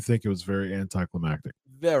 or do you think it was very anticlimactic?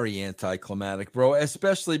 Very anticlimactic, bro,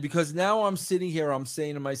 especially because now I'm sitting here, I'm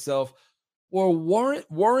saying to myself, well,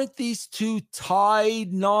 weren't these two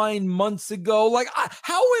tied 9 months ago? Like,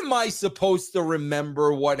 how am I supposed to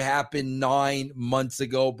remember what happened 9 months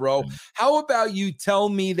ago, bro? How about you tell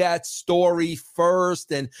me that story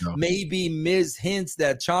first, and maybe Miz hints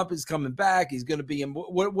that Ciampa's coming back. He's going to be in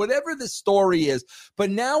whatever the story is. But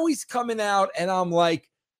now he's coming out, and I'm like,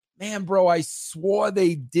 man, bro, I swore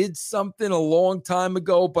they did something a long time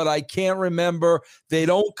ago, but I can't remember. They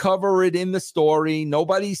don't cover it in the story.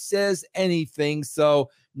 Nobody says anything.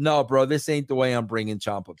 So, no, bro, this ain't the way I'm bringing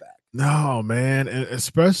Ciampa back. No, man, and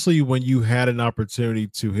especially when you had an opportunity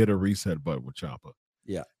to hit a reset button with Ciampa.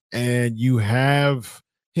 Yeah. And you have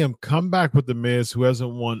him come back with The Miz, who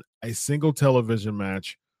hasn't won a single television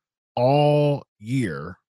match all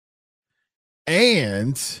year.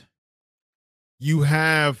 And you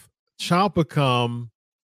have Ciampa come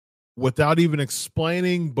without even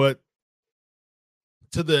explaining, but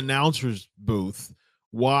to the announcer's booth,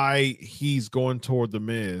 why he's going toward The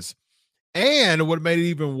Miz. And what made it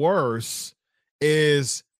even worse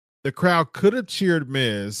is the crowd could have cheered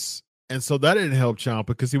Miz, and so that didn't help Ciampa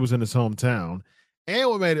because he was in his hometown. And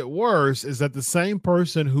what made it worse is that the same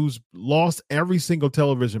person who's lost every single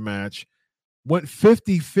television match went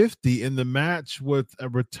 50-50 in the match with a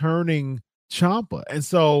returning Ciampa. And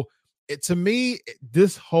so to me,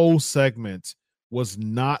 this whole segment was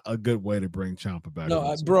not a good way to bring Ciampa back.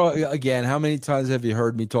 No, bro, again, how many times have you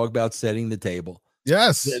heard me talk about setting the table?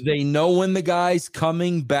 Yes. They know when the guy's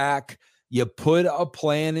coming back. You put a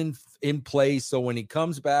plan in place so when he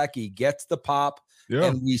comes back, he gets the pop. Yeah.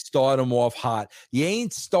 And we start him off hot. You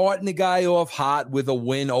ain't starting the guy off hot with a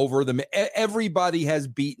win over the Miz. Everybody has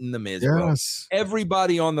beaten the Miz. Yes. Bro.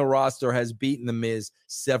 Everybody on the roster has beaten the Miz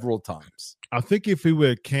several times. I think if he would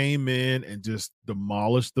have came in and just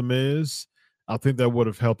demolished the Miz, I think that would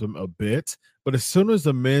have helped him a bit. But as soon as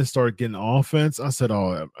the Miz started getting offense, I said,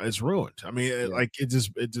 "Oh, it's ruined." I mean, it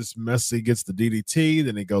just messy gets the DDT,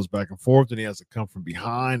 then it goes back and forth, and he has to come from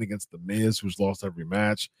behind against the Miz, who's lost every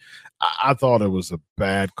match. I thought it was a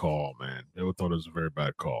bad call, man. I thought it was a very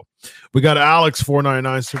bad call. We got Alex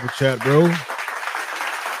 499 super chat, bro.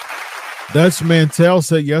 Dutch Mantel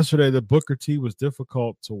said yesterday that Booker T was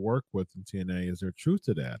difficult to work with in TNA. Is there truth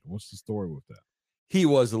to that? What's the story with that? He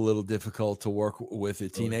was a little difficult to work with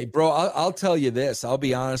at TNA. Bro, I'll tell you this. I'll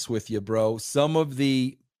be honest with you, bro. Some of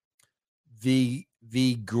the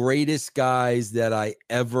greatest guys that I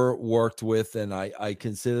ever worked with, and I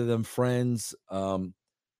consider them friends,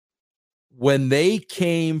 when they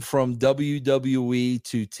came from WWE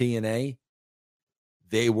to TNA,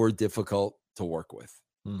 they were difficult to work with.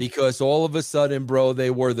 Because all of a sudden, bro,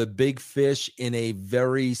 they were the big fish in a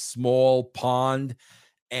very small pond.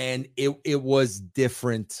 And it was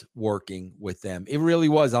different working with them. It really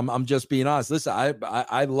was. I'm just being honest. Listen,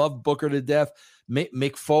 I love Booker to death.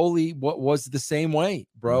 Mick Foley was the same way,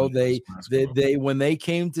 bro. They when they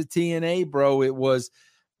came to TNA, bro,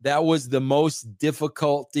 that was the most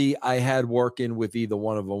difficulty I had working with either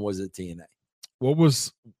one of them was at TNA. what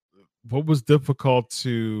was difficult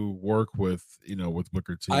to work with, with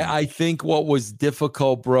Booker T? I think what was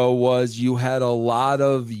difficult, bro, was you had a lot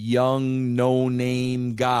of young,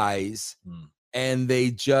 no-name guys, and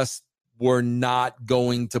they just were not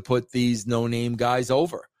going to put these no-name guys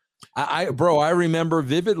over. I remember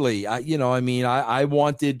vividly. I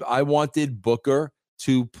wanted Booker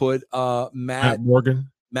to put Matt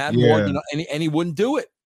Morgan. Morgan, and he wouldn't do it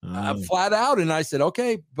Oh. flat out. And I said,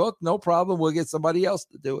 okay, Book, no problem. We'll get somebody else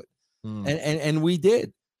to do it. And we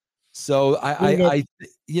did. So they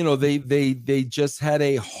just had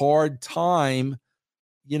a hard time,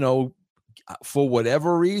 for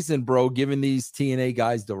whatever reason, bro, giving these TNA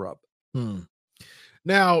guys the rub.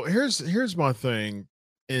 Now, here's my thing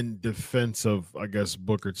in defense of, I guess,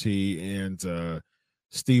 Booker T and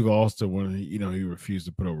Steve Austin when he refused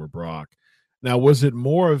to put over Brock. Now, was it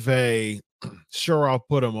more of a sure, I'll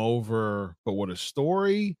put him over, but with a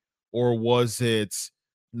story, or was it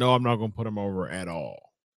no, I'm not going to put him over at all?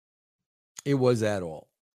 It was at all.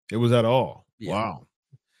 It was at all. Yeah. Wow.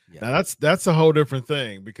 Yeah. Now that's a whole different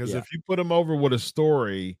thing, because if you put him over with a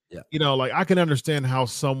story, like, I can understand how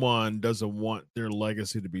someone doesn't want their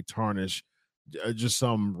legacy to be tarnished. Just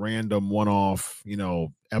some random one-off,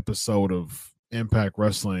 episode of Impact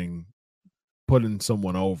Wrestling putting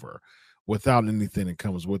someone over without anything that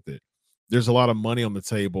comes with it. There's a lot of money on the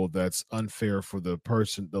table that's unfair for the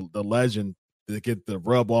person, the legend, to get the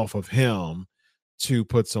rub off of him to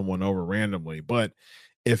put someone over randomly. But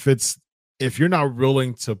if you're not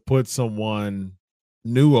willing to put someone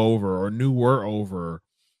new over or newer over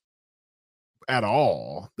at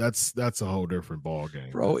all, that's a whole different ball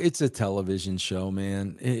game, bro. It's a television show,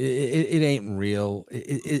 man. It ain't real.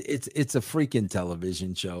 It's a freaking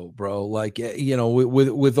television show, bro. Like,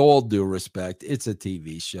 with all due respect, it's a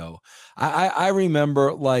TV show. I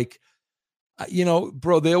remember, like,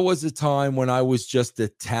 bro, there was a time when I was just a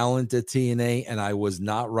talent at TNA and I was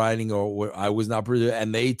not writing, or I was not producing,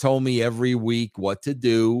 and they told me every week what to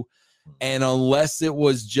do. And unless it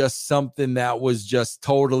was just something that was just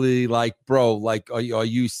totally like, bro, like, are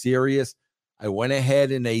you serious? I went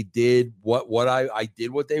ahead and they did I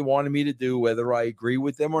did what they wanted me to do, whether I agree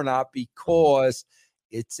with them or not, because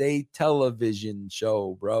it's a television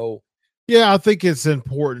show, bro. Yeah, I think it's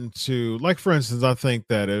important to, like, for instance, I think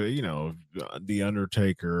that The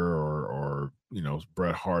Undertaker or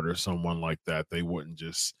Bret Hart or someone like that, they wouldn't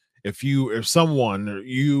just, if someone or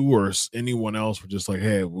you or anyone else were just like,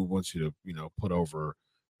 hey, we want you to put over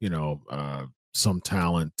some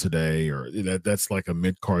talent today, or that's like a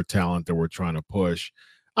mid-card talent that we're trying to push,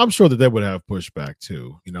 I'm sure that they would have pushback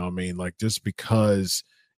too. I mean, like, just because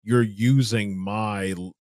you're using my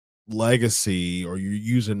legacy or you're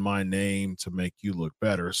using my name to make you look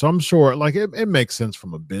better. So I'm sure, like, it makes sense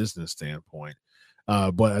from a business standpoint.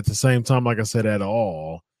 But at the same time, like I said, at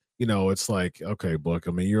all, it's like, okay, Buck,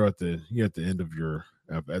 I mean, you're at the end of your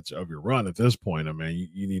run at this point. I mean,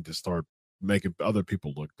 you need to start making other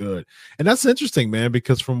people look good. And that's interesting, man,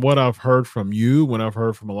 because from what I've heard from you, when I've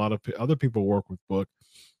heard from a lot of other people who work with Buck,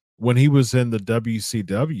 when he was in the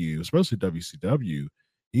WCW, especially WCW,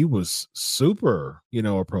 he was super,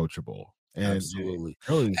 approachable. And absolutely.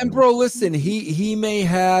 And bro, listen, he may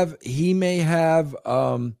have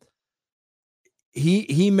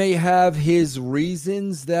his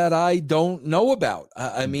reasons that I don't know about.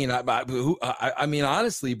 I mean,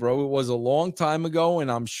 honestly, bro, it was a long time ago, and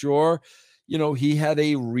I'm sure, he had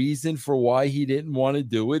a reason for why he didn't want to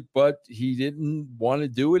do it, but he didn't want to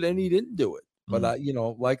do it, and he didn't do it. But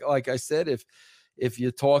like I said, if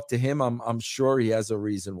you talk to him, I'm sure he has a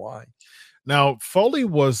reason why. Now, Foley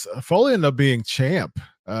ended up being champ,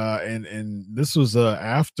 and this was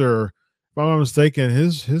after, if I'm not mistaken,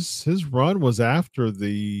 his run was after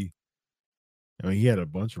he had a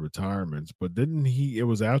bunch of retirements, but didn't he? It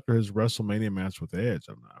was after his WrestleMania match with Edge.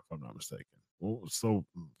 If I'm not mistaken. Well, so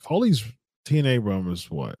Foley's TNA run was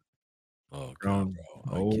what? Oh God,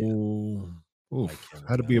 bro.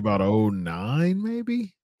 Had to be about 09,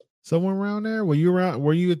 maybe somewhere around there. Were you at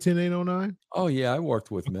TNA 09? Oh yeah, I worked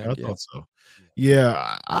with Mick. I thought so.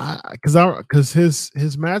 Yeah, because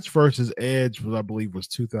his match versus Edge was, I believe, was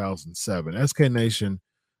 2007. SK Nation,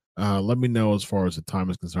 let me know as far as the time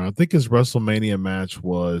is concerned. I think his WrestleMania match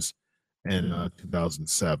was in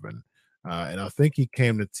 2007. And I think he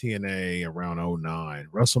came to TNA around 09,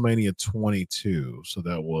 WrestleMania 22. So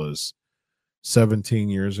that was 17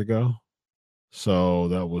 years ago. So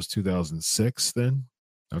that was 2006 then.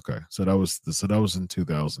 Okay. So that was in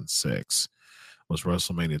 2006 was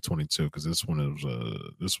WrestleMania 22, because the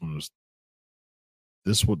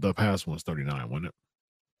past one was 39, wasn't it?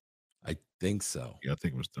 I think so. Yeah, I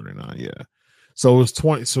think it was 39. Yeah. So it was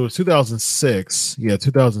 20. So it was 2006. Yeah,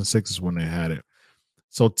 2006 is when they had it.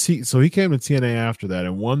 So he came to TNA after that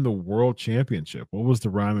and won the world championship. What was the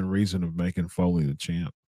rhyme and reason of making Foley the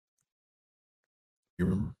champ? You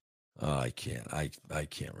remember? I can't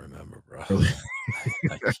remember, bro. Really?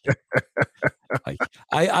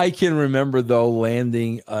 I can remember though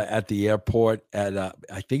landing at the airport at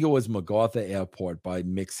I think it was MacArthur Airport by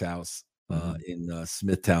Mick's house in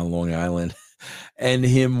Smithtown, Long Island, and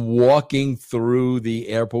him walking through the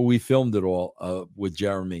airport. We filmed it all with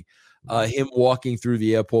Jeremy. Him walking through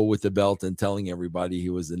the airport with the belt and telling everybody he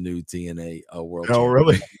was the new TNA world Oh, champion.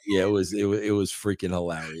 really? Yeah, it was freaking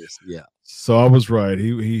hilarious. Yeah. So I was right.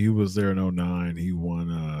 He was there in 09. He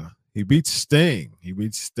won. He beat Sting. He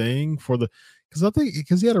beat Sting for the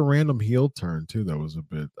because he had a random heel turn too. That was a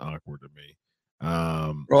bit awkward to me.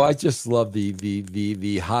 Bro, I just love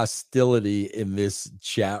the hostility in this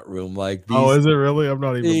chat room. Like these, oh, is it really? I'm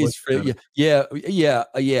not even looking at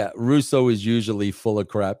it. yeah. Russo is usually full of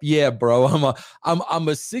crap. Yeah, bro. I'm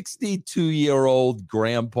a 62-year-old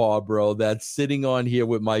grandpa, bro, that's sitting on here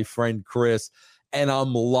with my friend Chris, and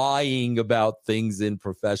I'm lying about things in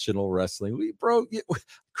professional wrestling. Bro,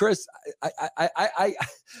 Chris, I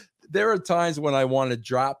there are times when I want to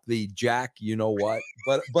drop the jack, you know what,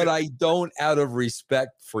 but I don't, out of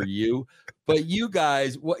respect for you. But you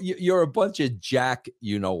guys, you're a bunch of jack,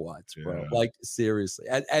 you know what, bro. Yeah. Like seriously,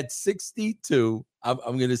 at 62,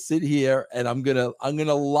 I'm gonna sit here and I'm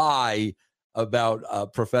gonna lie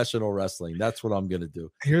about professional wrestling. That's what I'm gonna do.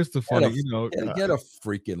 Here's the funny, Get a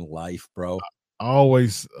freaking life, bro. I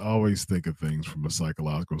always think of things from a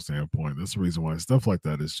psychological standpoint. That's the reason why stuff like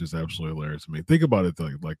that is just absolutely hilarious to me. Think about it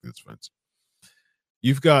like this, Vince.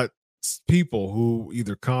 You've got people who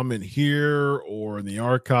either comment here or in the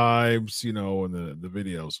archives, in the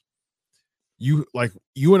videos. You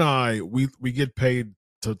and I, we get paid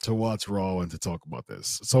to watch Raw and to talk about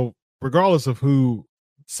this. So regardless of who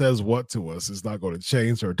says what to us, is not going to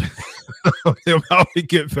change or how we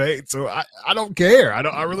get paid. So I don't care.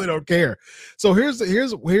 I really don't care. So here's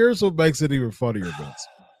what makes it even funnier, Vince.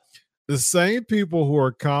 The same people who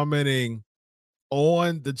are commenting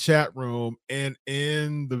on the chat room and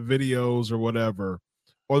in the videos or whatever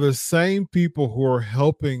are the same people who are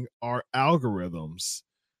helping our algorithms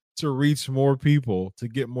to reach more people, to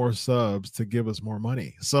get more subs, to give us more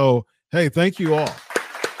money. So hey, thank you all.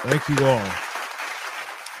 Thank you all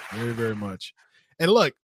very, very much. And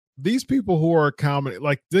look, these people who are commenting,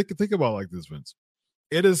 like think about it like this, Vince.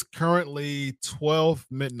 It is currently 12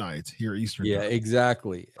 midnight here Eastern Yeah, time.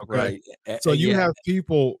 exactly. Okay. Right. So you have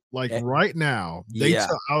people like right now, they out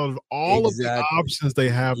of all of the options they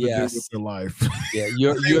have to do with their life. Yeah,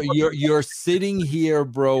 you're sitting here,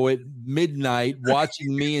 bro, at midnight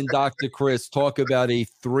watching me and Dr. Chris talk about a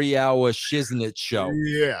 3-hour shiznit show.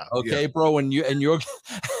 Yeah. Okay, bro, and you're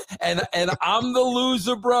and I'm the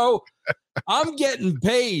loser, bro. I'm getting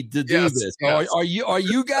paid to do this. Yes. Are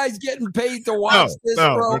you guys getting paid to watch this,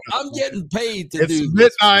 bro? I'm getting paid to do this. It's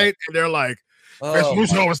midnight, and they're like, holy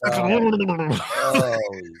crap, man.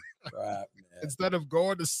 Instead of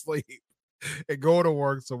going to sleep and going to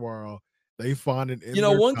work tomorrow, they find it in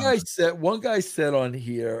one guy said on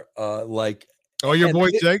here, like, oh, your boy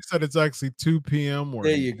Jake said it's actually 2 p.m.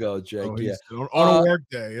 There you go, Jake. Yeah, on a work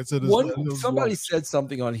day. Somebody said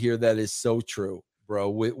something on here that is so true, bro.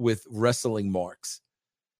 With wrestling marks,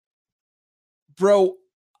 bro.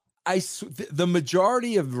 The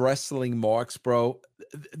majority of wrestling marks, bro,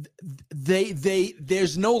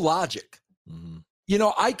 there's no logic. Mm-hmm.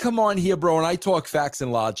 I come on here, bro, and I talk facts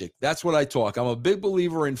and logic. That's what I talk. I'm a big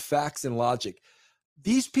believer in facts and logic.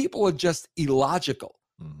 These people are just illogical.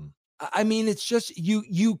 Mm-hmm. I mean, it's just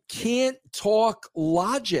you can't talk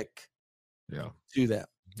logic to them.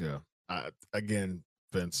 Yeah. Again,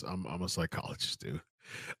 Vince, I'm a psychologist, dude.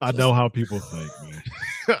 I know how people think, man.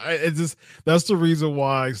 That's the reason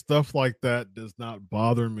why stuff like that does not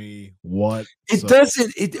bother me. It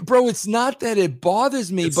doesn't, bro. It's not that it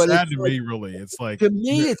bothers me, but sad to me, really. It's like, to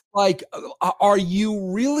me, it's like, are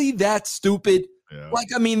you really that stupid? Yeah. Like,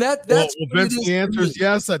 I mean, that's Vince, the answer is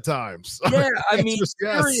yes at times. Yeah, I mean,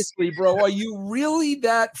 seriously, bro, are you really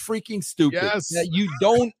that freaking stupid that you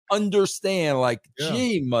don't understand? Like,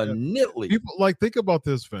 gee, manitly. People, like, think about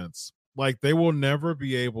this, Vince. Like, they will never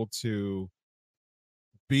be able to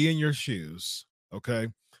be in your shoes, okay?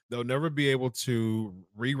 They'll never be able to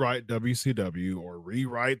rewrite WCW or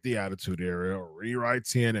rewrite the Attitude Era or rewrite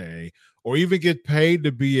TNA or even get paid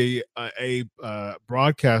to be a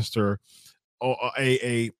broadcaster or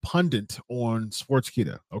a pundit on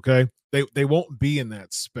Sportskeeda, okay? They won't be in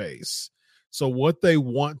that space. So what they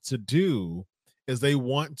want to do is they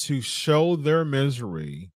want to show their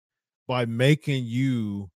misery by making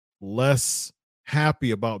you less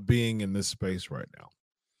happy about being in this space right now.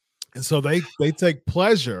 And so they take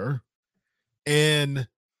pleasure in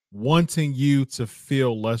wanting you to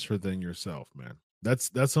feel lesser than yourself, man.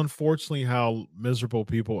 That's unfortunately how miserable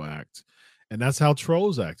people act. And that's how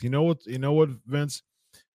trolls act. You know what, Vince?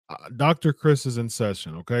 Dr. Chris is in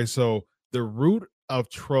session. Okay. So the root of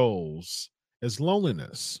trolls is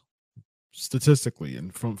loneliness, statistically,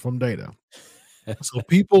 and from data. So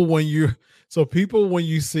people when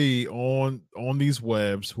you see on these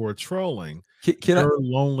webs who are trolling, they're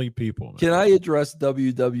lonely people, man. Can I address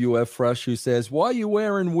WWF Fresh, who says, "Why are you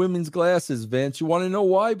wearing women's glasses, Vince? You want to know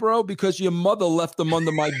why, bro? Because your mother left them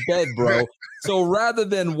under my bed, bro. So rather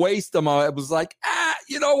than waste them, I was like,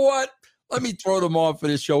 you know what? Let me throw them on for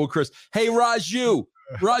this show with Chris. Hey, Raju,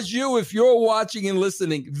 if you're watching and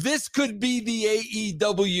listening, this could be the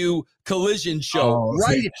AEW Collision show,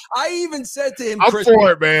 right? I even said to him, Chris, I'm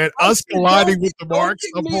for it, man. Us colliding with the Marks.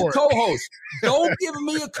 Don't give me a co-host. Don't give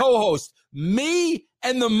me a co-host. Me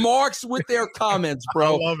and the Marks with their comments,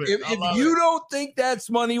 bro. I love it. If you don't think that's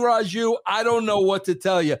money, Raju, I don't know what to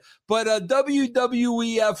tell you. But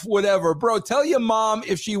WWEF, whatever, bro. Tell your mom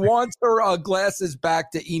if she wants her glasses back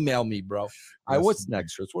to email me, bro. All right, what's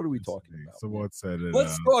next, Chris? What are we talking about? Someone said it.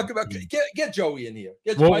 Let's talk about get Joey in here.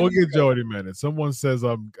 We'll get Joey in a minute. Someone says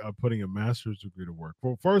I'm putting a master's degree to work.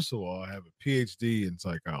 Well, first of all, I have a PhD in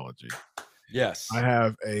psychology. Yes, I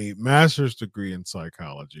have a master's degree in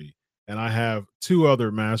psychology, and I have 2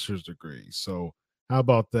 other master's degrees. So how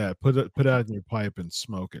about that? Put it out in your pipe and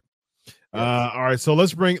smoke it. Yes. All right, so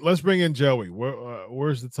let's bring in Joey.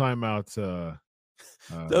 Where's the timeout?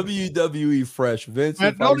 WWE Fresh, Vince.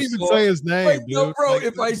 Don't even say his name. Wait, no, bro.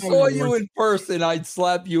 If I saw you in person, I'd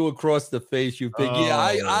slap you across the face. You think?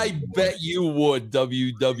 I bet you would.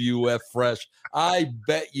 WWF Fresh. I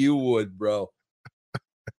bet you would, bro.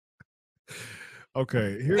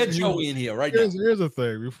 Okay, get Joey in here right now. Here's the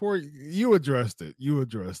thing. Before you addressed it,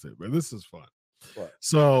 man. This is fun. What?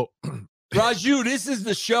 So, Raju, this is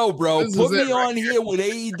the show, bro. Put me on here with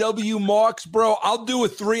AEW Marks, bro. I'll do a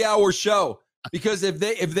 3-hour show. Because if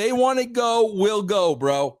they want to go, we'll go,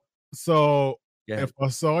 bro. So if I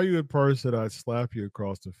saw you in person, I'd slap you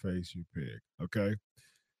across the face, you pig. Okay.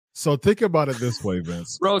 So think about it this way,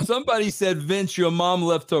 Vince. Bro, somebody said, Vince, your mom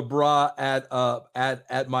left her bra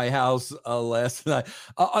at my house last night.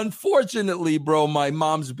 Unfortunately, bro, my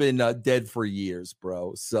mom's been dead for years,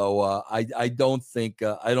 bro. So I don't think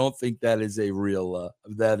that is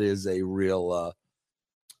a real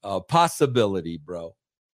possibility, bro.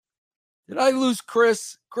 Did I lose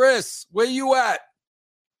Chris? Chris, where you at?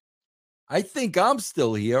 I think I'm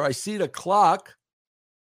still here. I see the clock.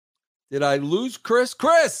 Did I lose Chris?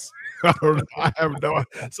 Chris! I don't know. I have no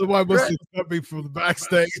idea. Somebody must have sent me from the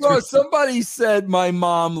backstage. So somebody said my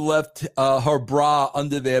mom left her bra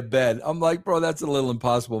under their bed. I'm like, bro, that's a little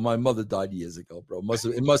impossible. My mother died years ago, bro.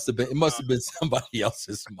 It must have been somebody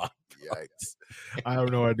else's mom. Yikes. I have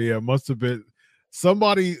no idea. It must have been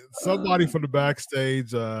somebody from the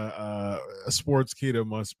backstage. A sports keto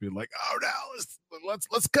must be like, oh no,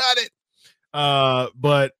 let's cut it.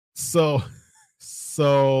 But so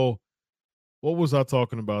what was I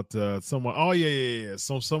talking about? Someone. Oh yeah.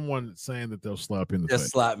 So someone saying that they'll slap you in the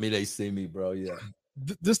face. Slap me. They see me, bro. Yeah.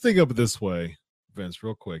 Just think of it this way, Vince,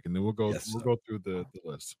 real quick, and then we'll go through the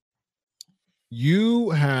list. You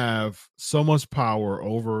have so much power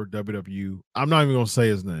over WWE. I'm not even gonna say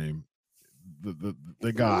his name.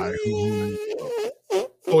 The guy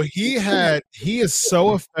so he is so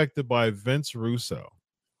affected by Vince Russo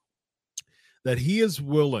that he is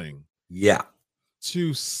willing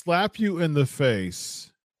to slap you in the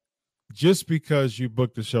face just because you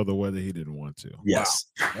booked the show the way that he didn't want to. Yes.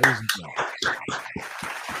 Wow.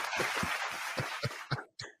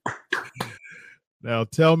 Now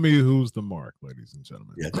tell me who's the mark, ladies and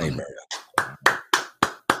gentlemen. Yeah, thank you.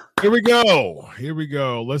 Here we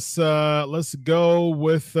go. Let's go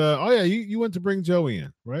with you went to bring Joey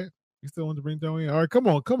in, right? You still want to bring Joey in? All right, come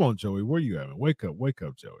on, Joey. Where you at? Wake up,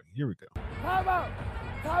 Joey. Here we go. Time out,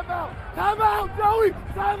 Joey.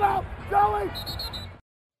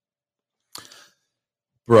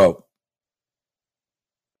 Bro,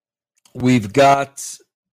 we've got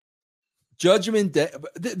Judgment Day.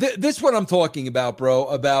 This is what I'm talking about, bro,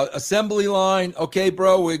 about assembly line. Okay,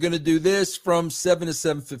 bro, we're going to do this from 7 to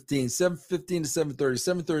 7:15, 7:15 to 7:30,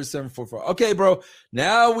 7:30 to 7:44. Okay, bro,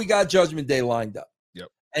 now we got Judgment Day lined up. Yep.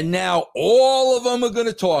 And now all of them are going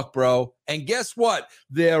to talk, bro. And guess what?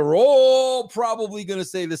 They're all probably going to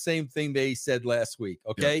say the same thing they said last week,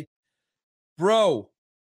 okay? Yep. Bro,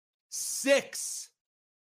 six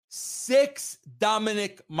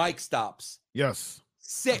Dominic mic stops. Yes.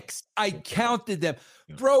 6. I counted them.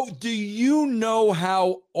 Yeah. Bro, do you know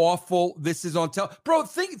how awful this is on television? Bro,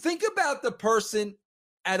 think about the person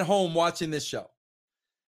at home watching this show.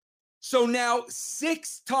 So now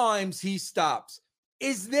 6 times he stops.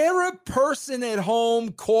 Is there a person at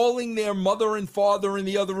home calling their mother and father in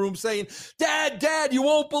the other room saying, Dad, you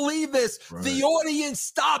won't believe this. Right. The audience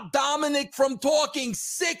stopped Dominic from talking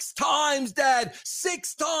 6 times, Dad,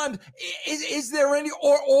 6 times. Is there any,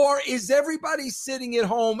 or is everybody sitting at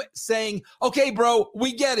home saying, okay, bro,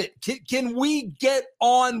 we get it. Can we get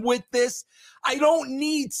on with this? I don't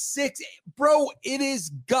need 6. Bro, it is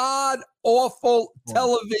god awful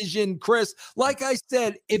television, Chris. Like I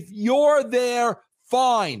said, if you're there,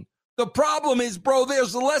 fine. The problem is, bro,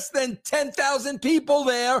 there's less than 10,000 people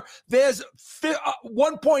there. There's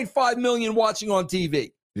 1.5 million watching on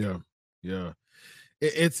TV. Yeah.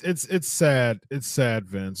 It's sad. It's sad,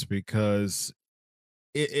 Vince, because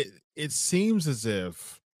it seems as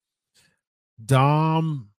if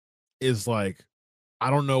Dom is like, I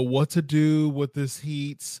don't know what to do with this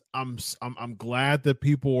heat. I'm glad that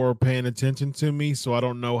people are paying attention to me, so I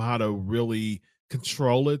don't know how to really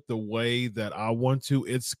control it the way that I want to.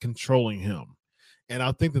 It's controlling him. And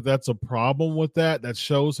I think that that's a problem with that. That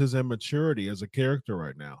shows his immaturity as a character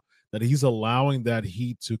right now, that he's allowing that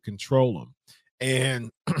heat to control him.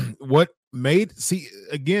 And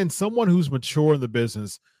again, someone who's mature in the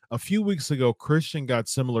business, a few weeks ago, Christian got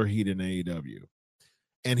similar heat in AEW.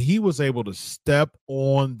 And he was able to step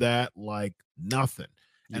on that like nothing.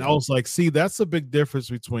 And I was like, see, that's a big difference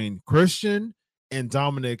between Christian and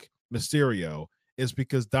Dominic Mysterio, is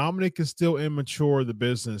because Dominic is still immature in the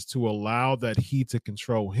business to allow that heat to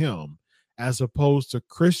control him, as opposed to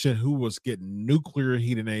Christian, who was getting nuclear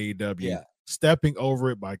heat in AEW, stepping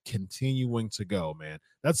over it by continuing to go, man.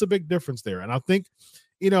 That's a big difference there. And I think,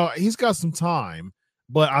 he's got some time,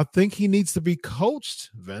 but I think he needs to be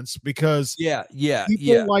coached, Vince, because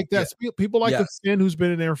people like that, people like the Finn who's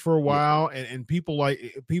been in there for a while, and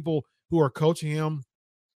people who are coaching him,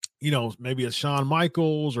 maybe a Shawn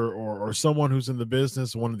Michaels or someone who's in the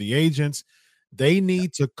business, one of the agents, they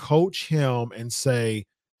need to coach him and say,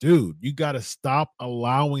 dude, you got to stop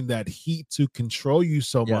allowing that heat to control you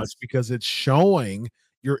so much, because it's showing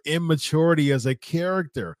your immaturity as a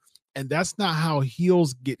character. And that's not how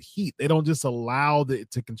heels get heat. They don't just allow it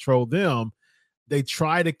to control them. They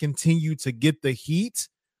try to continue to get the heat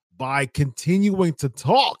by continuing to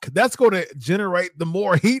talk. That's going to generate the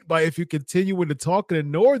more heat by if you continue to talk and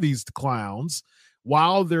ignore these clowns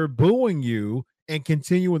while they're booing you and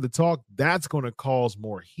continuing to talk, that's going to cause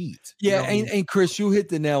more heat. Yeah, and Chris, you hit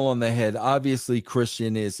the nail on the head. Obviously,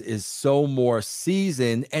 Christian is so more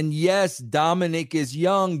seasoned. And yes, Dominic is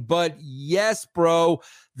young, but yes, bro,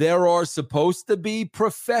 there are supposed to be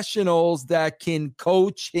professionals that can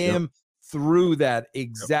coach him through that.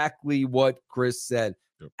 Exactly what Chris said.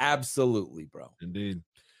 Absolutely, bro. Indeed.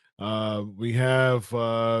 We have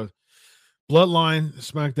Bloodline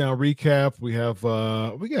SmackDown recap.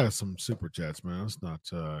 We got some super chats, man. It's not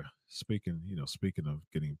speaking of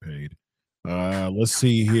getting paid. Let's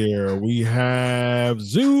see here. We have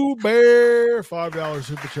Zoo Bear, $5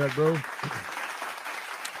 super chat, bro.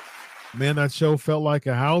 Man, that show felt like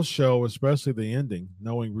a house show, especially the ending.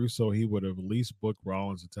 Knowing Russo, he would have at least booked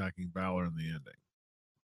Rollins attacking Balor in the ending.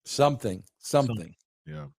 Something.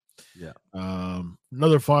 Yeah.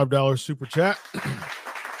 Another $5 super chat.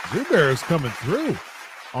 Zubair is coming through.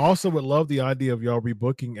 Also would love the idea of y'all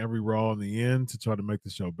rebooking every Raw in the end to try to make the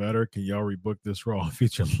show better. Can y'all rebook this Raw and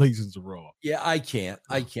feature Legions of Raw? Yeah, I can't.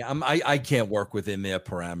 I can't work within their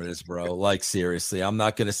parameters, bro. Like, seriously, I'm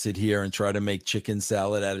not going to sit here and try to make chicken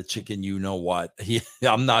salad out of chicken. You know what?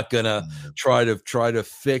 I'm not going to try to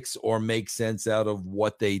fix or make sense out of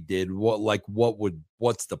what they did.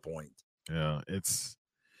 What's the point? Yeah,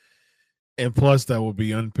 and plus that will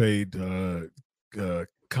be unpaid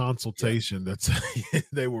consultation that's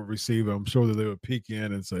they will receive. I'm sure that they would peek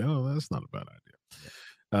in and say, oh, that's not a bad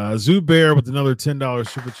idea. Zubair with another $10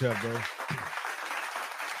 super chat, bro.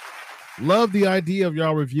 Love the idea of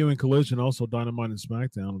y'all reviewing Collision, also Dynamite and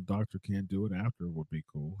SmackDown. If Doctor can't do it after, would be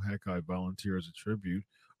cool. Heck, I volunteer as a tribute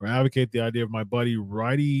or advocate the idea of my buddy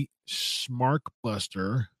Righty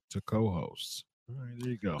Schmarkbuster to co-host. All right, there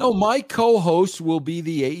you go. No, my co-host will be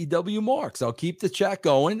the AEW Marks. I'll keep the chat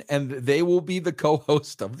going, and they will be the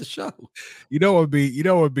co-host of the show. It would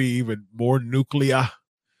be even more nuclear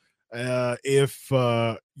if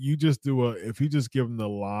you just give them the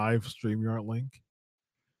live StreamYard link,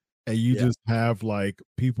 and you just have like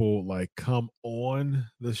people like come on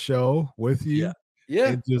the show with you.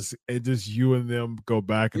 Yeah. and just you and them go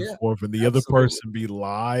back and Yeah, forth, and the other absolutely. person be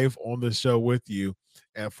live on the show with you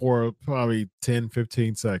and for probably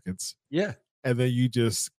 10-15 seconds. Yeah. And then you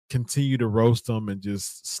just continue to roast them and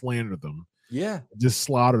just slander them, Yeah. just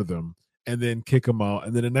slaughter them, and then kick them out.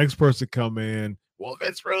 And then the next person come in, well,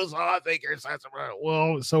 Vince Russo, I think you're such a,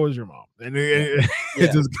 well, so is your mom. And it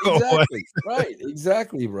Yeah. just go away. Exactly. Right.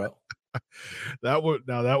 Exactly, bro. That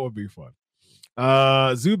would be fun.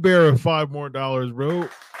 Zubair, $5 more, bro.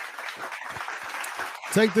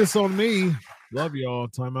 Take this on me. Love y'all.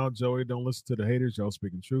 Time out, Joey. Don't listen to the haters. Y'all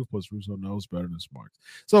speaking truth. Plus, Russo knows better than smart.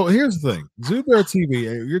 So here's the thing: Zubair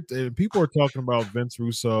TV. People are talking about Vince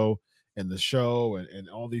Russo and the show and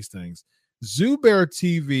all these things. Zubair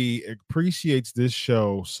TV appreciates this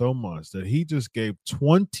show so much that he just gave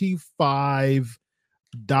 $25.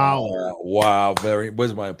 Wow.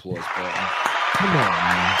 Where's my applause button? Come on,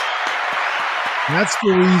 man. That's the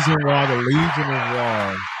reason why the Legion of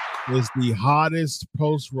Raw is the hottest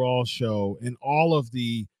post-Raw show in all of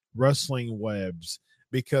the wrestling webs,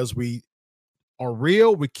 because we are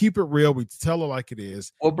real, we keep it real, we tell it like it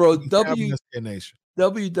is. Well, bro, WWE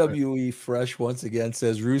Fresh once again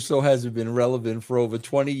says Russo hasn't been relevant for over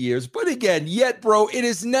 20 years. But again, yet, bro, it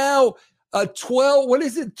is now 12, what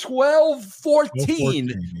is it?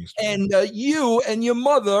 12:14. And you and your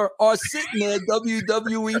mother are sitting there,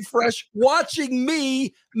 WWE Fresh, watching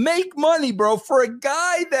me make money, bro, for a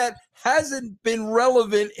guy that hasn't been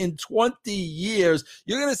relevant in 20 years.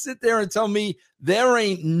 You're going to sit there and tell me there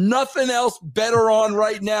ain't nothing else better on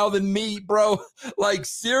right now than me, bro? Like,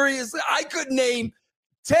 seriously, I could name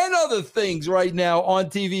 10 other things right now on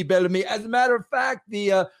TV better than me. As a matter of fact,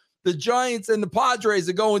 the Giants and the Padres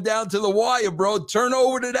are going down to the wire, bro. Turn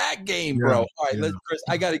over to that game, bro. All right, let's, Chris,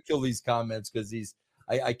 I got to kill these comments because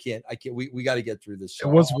I can't. We got to get through this show.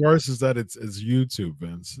 And what's worse is that it's YouTube,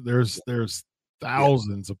 Vince. There's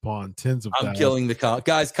thousands upon tens of thousands. I'm killing the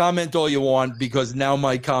guys. Comment all you want, because now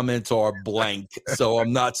my comments are blank, so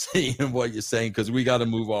I'm not seeing what you're saying, because we got to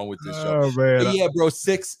move on with this show. Oh man, but yeah, bro.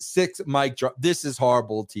 Six mic drop. This is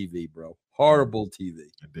horrible TV, bro. Horrible TV.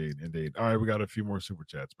 Indeed. All right, we got a few more super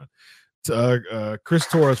chats, man. Chris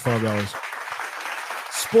Torres, $5.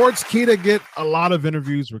 Sportskeeda get a lot of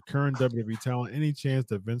interviews with current WWE talent. Any chance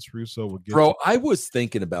that Vince Russo would get? Bro, I was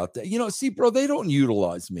thinking about that. See, bro, they don't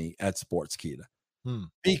utilize me at Sportskeeda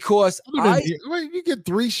because you get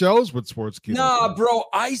 3 shows with Sportskeeda. Nah, bro,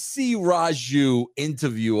 I see Raju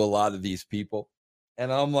interview a lot of these people,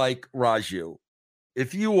 and I'm like, Raju,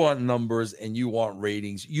 if you want numbers and you want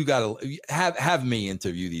ratings, you gotta have me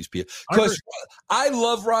interview these people, because I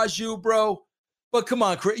love Raju, bro. But come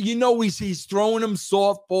on, he's throwing them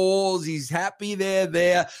softballs. He's happy they're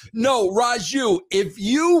there. No, Raju, if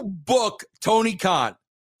you book Tony Khan,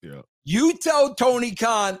 you tell Tony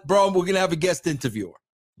Khan, bro, we're going to have a guest interviewer.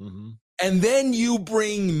 Mm-hmm. And then you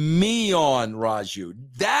bring me on, Raju.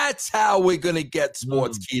 That's how we're going to get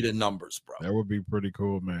Sportskeeda numbers, bro. That would be pretty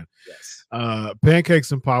cool, man. Yes.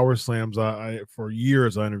 Pancakes and Power Slams. I for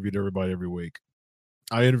years, I interviewed everybody every week.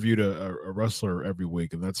 I interviewed a wrestler every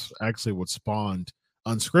week, and that's actually what spawned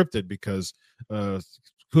Unscripted, because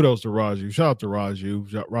kudos to Raju. Shout out to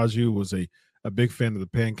Raju. Raju was a big fan of the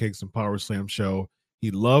Pancakes and Power Slam show.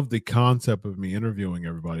 He loved the concept of me interviewing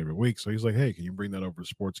everybody every week. So he's like, hey, can you bring that over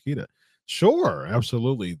to Sportskeeda? Sure,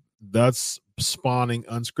 absolutely. That's spawning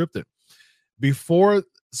Unscripted. Before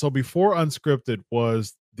Unscripted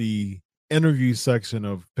was the interview section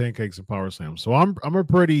of Pancakes and Power Slam. So I'm a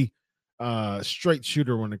pretty straight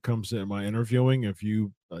shooter when it comes to my interviewing. If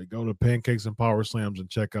you go to Pancakes and Power Slams and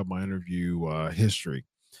check out my interview history.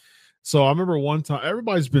 So I remember one time,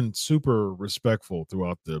 everybody's been super respectful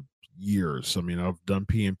throughout the years. I mean, I've done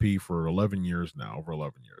PNP for 11 years now, over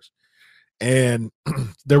 11 years. And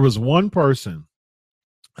there was one person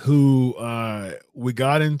who we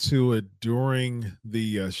got into it during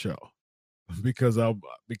the show, because I'm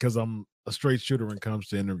a straight shooter when it comes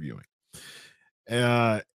to interviewing.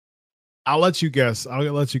 I'll let you guess.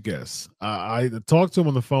 I talked to him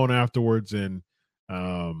on the phone afterwards, and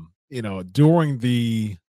during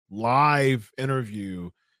the live interview,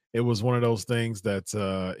 it was one of those things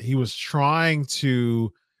that he was trying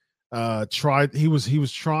to he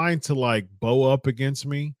was trying to like bow up against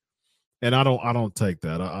me, and I don't take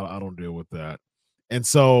that. I don't deal with that, and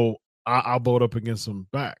so I bowed up against him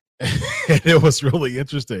back. And it was really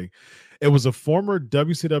interesting. It was a former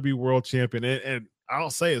WCW World Champion, and I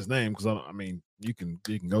don't say his name because I mean you can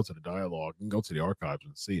go to the dialogue, you can go to the archives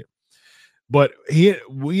and see it. But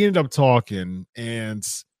we ended up talking, and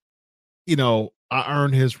I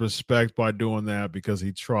earned his respect by doing that, because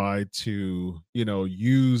he tried to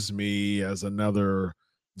use me as another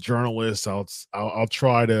journalists. I'll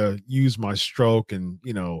try to use my stroke and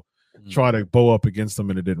try to bow up against them,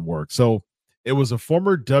 and it didn't work. So it was a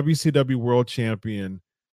former WCW World Champion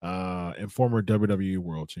and former WWE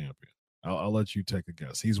World Champion. I'll let you take a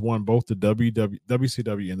guess. He's won both the WCW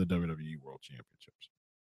and the WWE World Championships.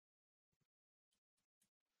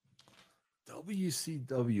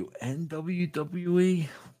 WCW and WWE.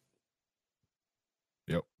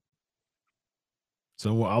 Yep.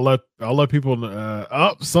 So I'll let people.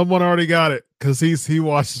 Someone already got it because he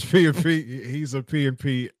watches P&P. He's a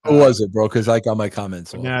P&P. Who was it, bro? Because I got my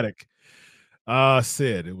comments fanatic.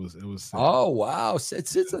 Sid. It was Sid. Oh wow,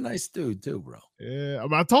 Sid's a nice dude too, bro. Yeah,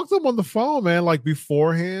 I talked to him on the phone, man, like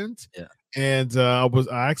beforehand. Yeah. And I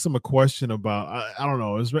asked him a question about I don't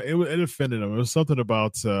know, it offended him. It was something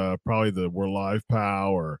about probably the We're Live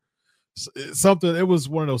pal or something. It was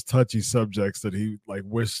one of those touchy subjects that he like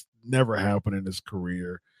wished never happened in his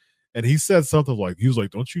career. And he said something like, he was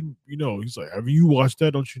like, don't you know, he's like, have you watched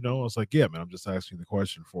that? Don't you know? I was like, yeah, man, I'm just asking the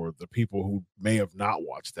question for the people who may have not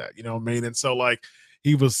watched that. You know what I mean? And so like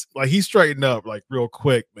he was like, he straightened up like real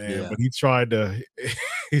quick, man, but he tried to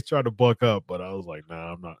buck up, but I was like,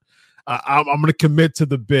 nah, I'm not. I'm going to commit to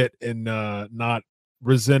the bit and not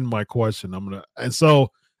rescind my question. And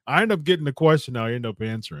so I end up getting the question. I end up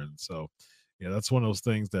answering. So yeah, that's one of those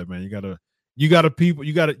things that, man, you got to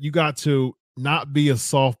not be a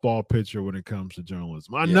softball pitcher when it comes to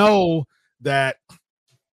journalism. I know that,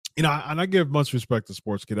 and I give much respect to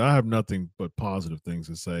Sports Kid. I have nothing but positive things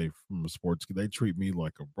to say from a Sports Kid. They treat me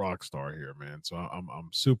like a rock star here, man. So I'm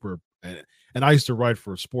super, and I used to write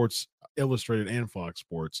for Sports Illustrated and Fox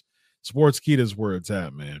Sports. Sports Kid is where it's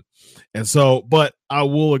at, man. And so, but I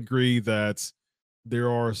will agree that there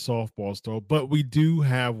are softball stars, but we do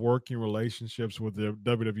have working relationships with the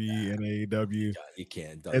WWE and AEW. You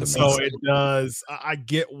can't. And so it does. I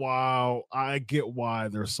get why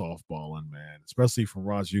they're softballing, man, especially from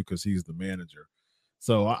Raju because he's the manager.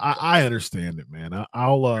 So I understand it, man.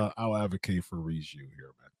 I'll advocate for Raju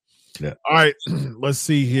here, man. Yeah. All right, let's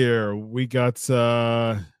see here. We got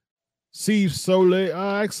Steve Soleil.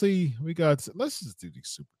 Actually, let's just do these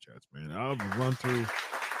super chats, man. I'll run through.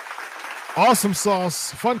 Awesome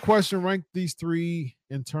sauce. Fun question. Rank these three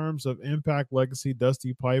in terms of impact, legacy.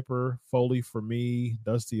 Dusty, Piper, Foley for me.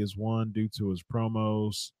 Dusty is one due to his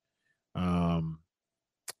promos and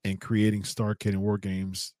creating Starcade and War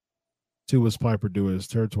Games. Two is Piper due his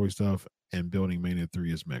territory stuff and building Mania.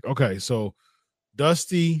 3 is Mick. Okay, so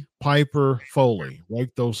Dusty, Piper, Foley.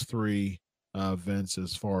 Rank those three events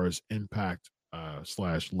as far as impact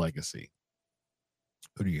 / legacy.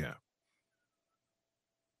 Who do you have?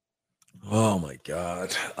 Oh my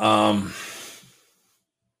God.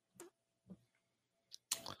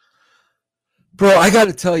 Bro, I got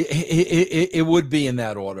to tell you, it would be in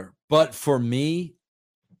that order. But for me,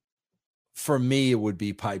 it would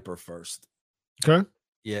be Piper first. Okay.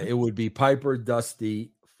 Yeah, it would be Piper,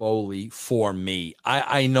 Dusty, Foley for me.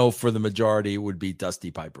 I know for the majority, it would be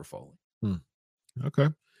Dusty, Piper, Foley. Okay.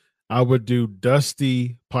 I would do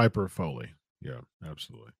Dusty, Piper, Foley. Yeah,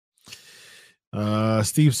 absolutely.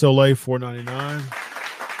 Steve Soleil, $4.99.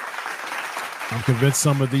 I'm convinced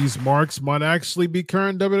some of these marks might actually be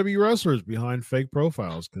current WWE wrestlers behind fake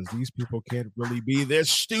profiles because these people can't really be this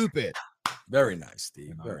stupid. Very nice,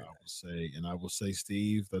 Steve. I will say,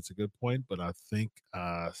 Steve, that's a good point, but I think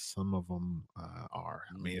some of them are.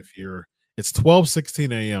 I mean, it's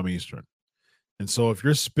 12:16 a.m. Eastern. And so if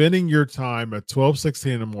you're spending your time at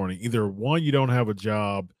 12:16 in the morning, either one, you don't have a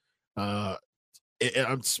job, barring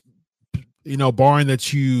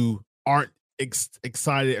that you aren't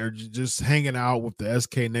excited or just hanging out with the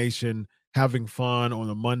SK Nation, having fun on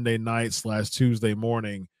a Monday night / Tuesday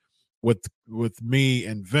morning with me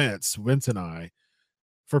and Vince and I.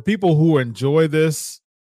 For people who enjoy this,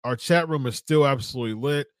 our chat room is still absolutely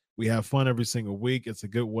lit. We have fun every single week. It's a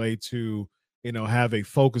good way to, have a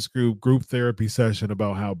focus group therapy session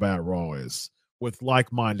about how bad Raw is with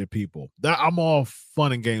like-minded people. That I'm all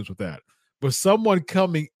fun and games with that. But someone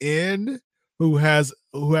coming in who has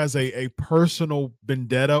a personal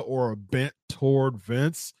vendetta or a bent toward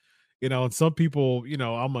Vince, and some people,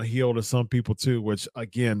 I'm a heel to some people too, which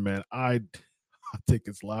again, man, I think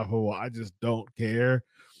it's laughable. I just don't care.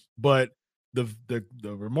 But the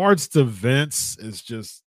remarks to Vince is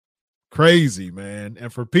just crazy, man.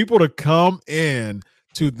 And for people to come in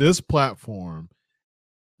to this platform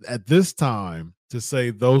at this time to say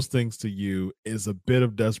those things to you is a bit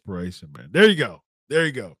of desperation, man. There you go.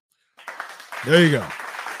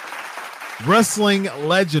 Wrestling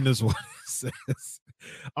legend is what it says.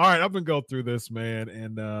 All right, I'm gonna go through this, man,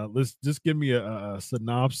 and let's just give me a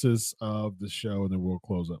synopsis of the show, and then we'll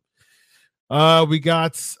close up. We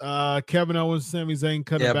got Kevin Owens, Sami Zayn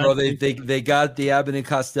cutting Yeah, back. bro. They got the Abbott and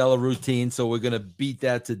Costello routine, so we're gonna beat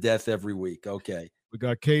that to death every week. Okay. We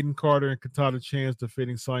got Caden Carter and Katana Chance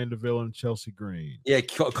defeating Sonya Deville and Chelsea Green. Yeah,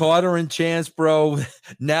 Carter and Chance, bro.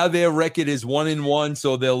 Now their record is 1-1,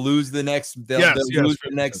 so they'll lose the next. They'll lose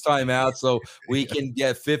the next time out, so we can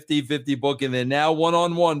get 50-50 booking. They're now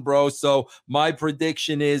 1-1, bro. So my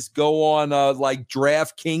prediction is go on like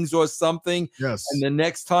DraftKings or something. Yes. And the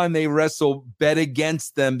next time they wrestle, bet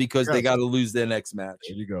against them because they got to lose their next match.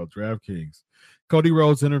 There you go, DraftKings. Cody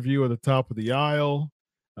Rhodes interview at the top of the aisle.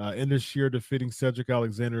 In this year, defeating Cedric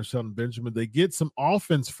Alexander, Shelton Benjamin. They get some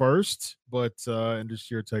offense first, but in this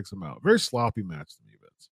year takes them out. Very sloppy match to me,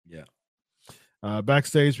 Vince. Yeah.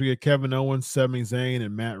 Backstage, we get Kevin Owens, Sami Zayn,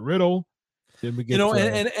 and Matt Riddle. Then we get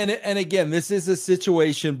and again, this is a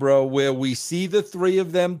situation, bro, where we see the three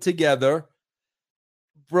of them together.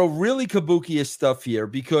 Bro, really kabuki stuff here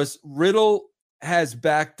because Riddle has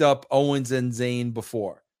backed up Owens and Zayn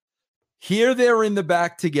before. Here they're in the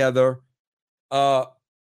back together.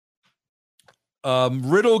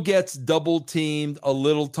 Riddle gets double teamed a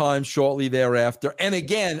little time shortly thereafter. And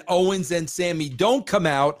again, Owens and Sammy don't come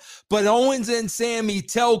out, but Owens and Sammy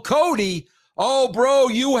tell Cody, oh, bro,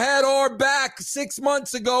 you had our back 6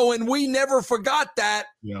 months ago and we never forgot that.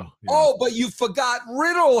 Yeah. Oh, but you forgot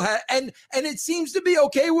Riddle. And it seems to be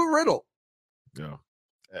okay with Riddle. Yeah.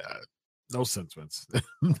 No sense, Vince.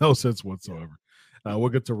 No sense whatsoever. We'll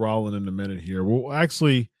get to Rollins in a minute here.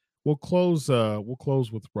 We'll close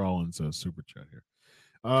with Rollins super chat here.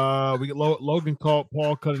 We get Logan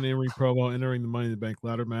Paul cutting an in-ring promo, entering the Money in the Bank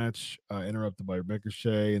ladder match, interrupted by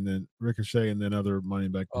Ricochet and then other Money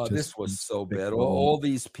in the Bank. Oh, this was so bad. All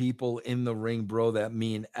these people in the ring, bro, that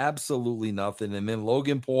mean absolutely nothing. And then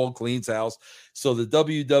Logan Paul cleans house. So the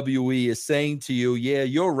WWE is saying to you, yeah,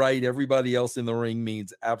 you're right. Everybody else in the ring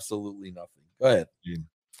means absolutely nothing. Go ahead.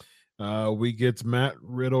 We get Matt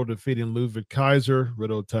Riddle defeating Ludwig Kaiser.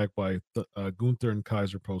 Riddle attacked by Gunther and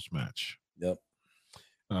Kaiser post-match. Yep.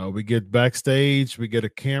 We get backstage. We get a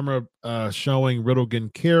camera showing Riddle getting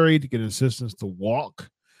carried, getting assistance to walk.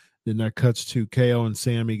 Then that cuts to KO and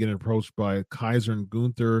Sammy getting approached by Kaiser and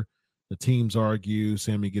Gunther. The teams argue.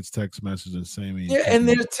 Sammy gets text messages and Sammy. Yeah, and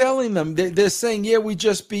they're telling them, they're saying, yeah, we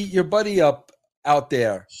just beat your buddy up out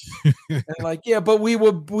there. And like, yeah, but we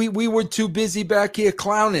were too busy back here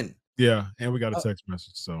clowning. Yeah, and we got a text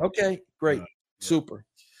message. So okay, great, super.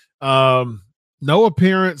 No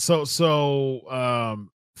appearance. So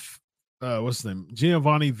what's his name?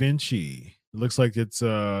 Giovanni Vinci. It looks like it's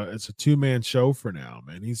a 2-man show for now,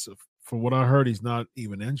 man. He's, from what I heard, he's not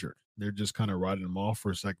even injured. They're just kind of writing him off for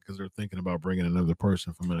a second because they're thinking about bringing another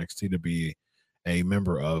person from NXT to be a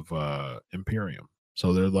member of Imperium.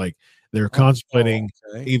 So they're contemplating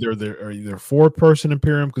either their 4-person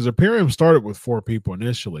Imperium, because Imperium started with 4 people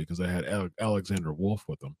initially because they had Alexander Wolf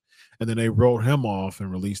with them, and then they wrote him off and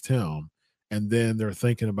released him, and then they're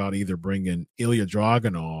thinking about either bringing Ilya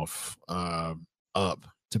Dragunov up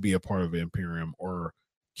to be a part of Imperium or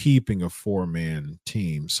keeping a 4-man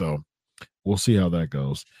team. So we'll see how that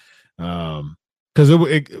goes. Because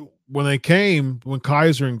when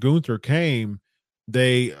Kaiser and Gunther came,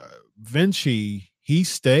 Vinci, he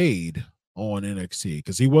stayed on NXT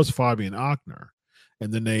because he was Fabian Ochner,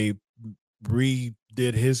 and then they redid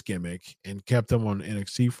his gimmick and kept him on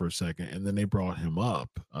NXT for a second, and then they brought him up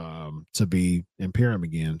to be Imperium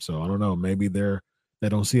again. So I don't know, maybe they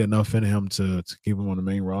don't see enough in him to keep him on the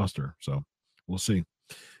main roster. So we'll see.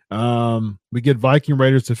 We get Viking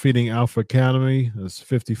Raiders defeating Alpha Academy. It's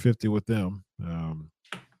 50-50 with them.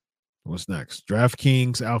 What's next?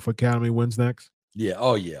 DraftKings Alpha Academy wins next. Yeah.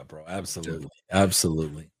 Oh, yeah, bro. Absolutely.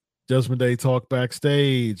 Absolutely. Judgment Day talk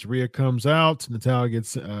backstage. Rhea comes out. Natalya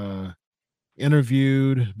gets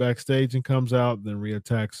interviewed backstage and comes out. Then Rhea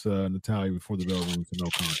attacks Natalya before the bell rings for no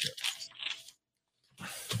contest.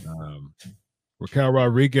 Raquel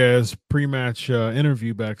Rodriguez pre-match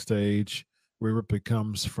interview backstage. Rhea Ripley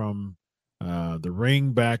comes from the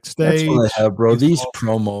ring backstage. That's what I have, bro. These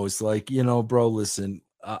promos, like, bro, listen,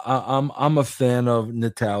 I'm a fan of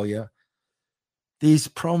Natalya. These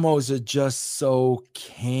promos are just so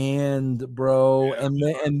canned, bro. Yeah,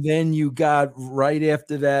 and then you got, right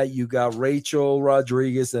after that, you got Rachel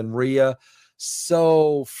Rodriguez and Rhea.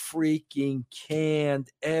 So freaking canned.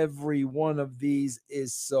 Every one of these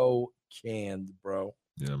is so canned, bro.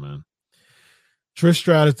 Yeah, man. Trish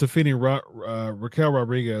Stratus defeating Raquel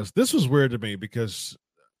Rodriguez. This was weird to me because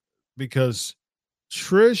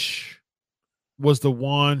Trish was the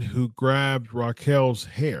one who grabbed Raquel's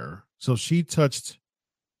hair. So she touched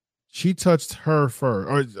her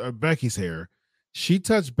first, or Becky's hair. She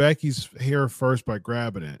touched Becky's hair first by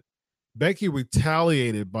grabbing it. Becky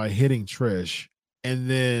retaliated by hitting Trish, and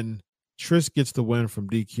then Trish gets the win from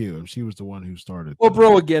DQ, and she was the one who started. Well,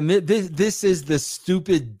 bro, again, this is the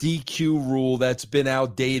stupid DQ rule that's been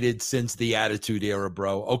outdated since the Attitude Era,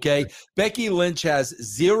 bro. Okay? Becky Lynch has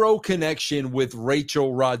zero connection with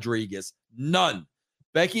Rachel Rodriguez. None.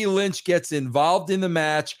 Becky Lynch gets involved in the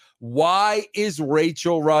match. Why is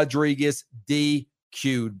Rachel Rodriguez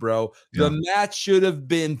DQ'd, bro? Yeah. The match should have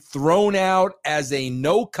been thrown out as a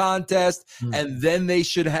no contest, and then they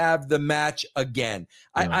should have the match again.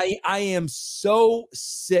 Yeah. I am so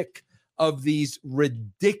sick of these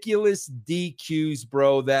ridiculous DQs,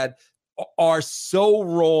 bro, that are so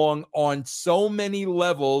wrong on so many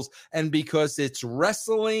levels. And because it's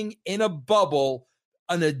wrestling in a bubble,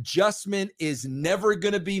 an adjustment is never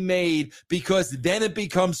going to be made, because then it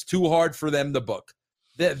becomes too hard for them to book.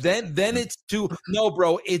 Then it's too, no,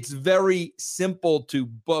 bro, it's very simple to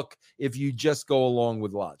book if you just go along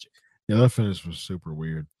with logic. Yeah, that finish was super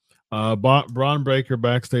weird. Braun Breaker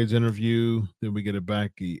backstage interview. Then we get a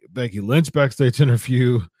Becky Lynch backstage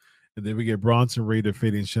interview. And then we get Bronson Reed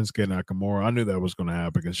defeating Shinsuke Nakamura. I knew that was going to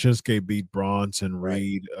happen because Shinsuke beat Bronson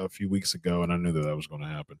Reed a few weeks ago, and I knew that was going to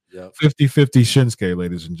happen. Yep. 50-50 Shinsuke,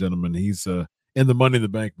 ladies and gentlemen. He's in the Money in the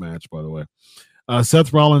Bank match, by the way.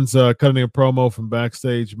 Seth Rollins cutting a promo from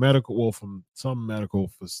backstage from some medical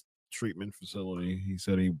treatment facility. He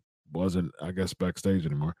said he wasn't, I guess, backstage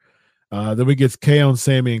anymore. Then we get KO,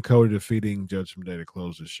 Sammy, and Cody defeating Judgment Day to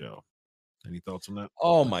close the show. Any thoughts on that?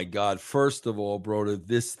 Oh, my God. First of all, bro,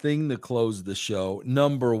 this thing to close the show,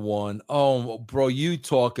 number one. Oh, bro, you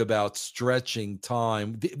talk about stretching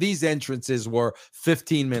time. These entrances were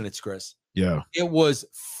 15 minutes, Chris. Yeah. It was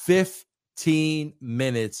 15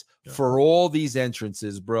 minutes for all these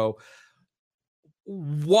entrances, bro.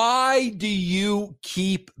 Why do you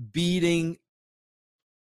keep beating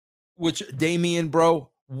Damian, bro?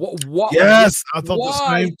 What? Yes, I thought the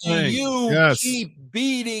why same thing. Do you keep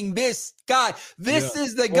beating this guy? This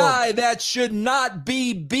is the guy that should not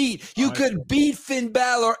be beat. You could beat Finn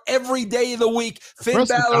Balor every day of the week. Finn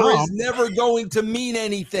Balor is never going to mean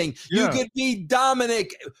anything. You could beat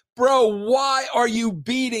Dominic. Bro, why are you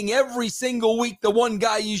beating every single week the one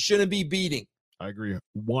guy you shouldn't be beating? I agree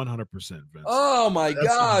 100%, Vince. Oh, my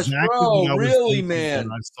gosh, bro. Really, man.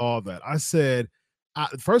 When I saw that, I said,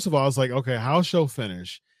 first of all, I was like, okay, house show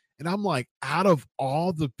finish. And I'm like, out of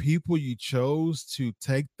all the people you chose to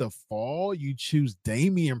take the fall, you choose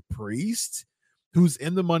Damian Priest, who's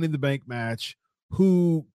in the Money in the Bank match,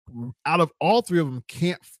 who out of all three of them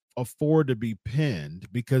can't afford to be pinned,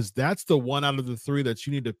 because that's the one out of the three that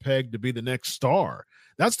you need to peg to be the next star.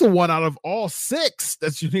 That's the one out of all six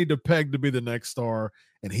that you need to peg to be the next star.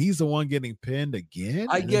 And he's the one getting pinned again.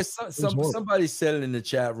 I guess somebody said it in the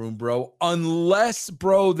chat room, bro. Unless,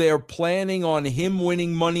 bro, they're planning on him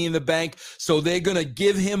winning Money in the Bank, so they're going to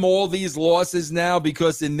give him all these losses now,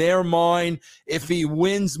 because in their mind, if he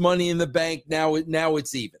wins Money in the Bank, now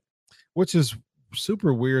it's even. Which is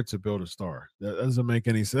super weird to build a star. That doesn't make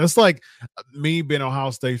any sense. That's like me being an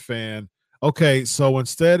Ohio State fan. Okay, so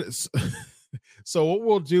instead, so what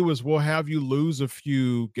we'll do is we'll have you lose a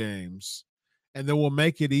few games, and then we'll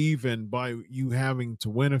make it even by you having to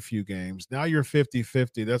win a few games. Now you're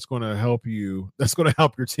 50-50. That's going to help you. That's going to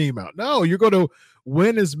help your team out. No, you're going to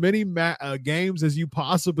win as many games as you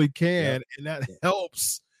possibly can, and that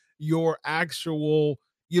helps your actual,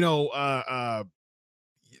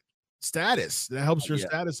 status. That helps your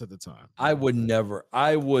status at the time. I would never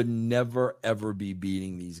ever be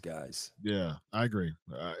beating these guys. Yeah, I agree.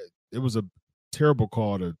 It was a terrible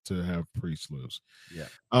call to have Priest lose. Yeah.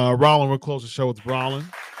 Rollin, we'll close the show with Rollin.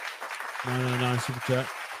 999 Super Chat.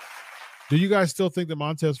 Do you guys still think that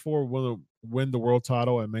Montez Ford will win the world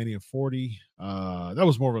title at Mania 40? That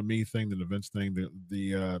was more of a me thing than a Vince thing.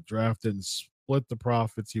 The draft didn't split the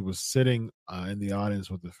profits. He was sitting in the audience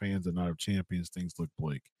with the fans at Night of Champions. Things look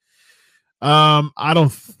bleak. I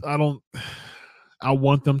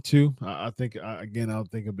want them to. I think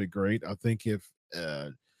it'd be great. I think if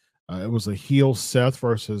it was a heel Seth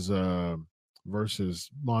versus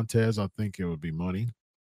Montez, I think it would be money.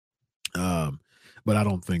 But I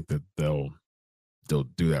don't think that they'll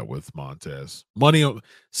do that with Montez.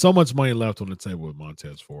 So much money left on the table with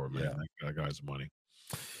Montez Ford, man. Yeah. That guy's money.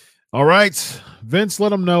 All right, Vince, let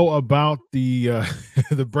them know about the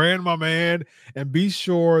the brand, my man, and be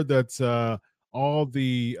sure that all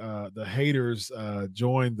the haters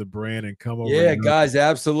join the brand and come over. Yeah, guys,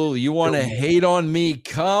 absolutely. You want to hate on me?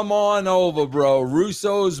 Come on over, bro.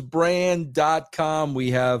 Russo'sBrand.com.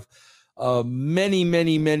 We have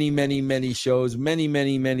many shows,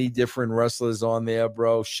 many different wrestlers on there,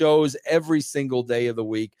 bro. Shows every single day of the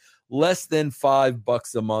week. less than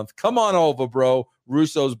 $5 a month. Come on over, bro.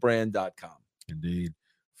 russosbrand.com. Indeed.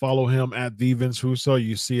 Follow him at the Vince Russo.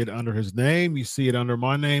 You see it under his name. You see it under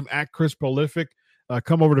my name at Chris Prolific.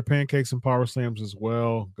 Come over to Pancakes and Power Slams as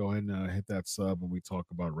well. Go ahead and hit that sub when we talk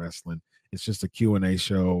about wrestling. It's just a Q&A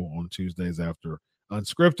show on Tuesdays after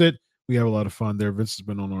Unscripted. We have a lot of fun there. Vince has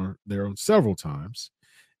been on there several times,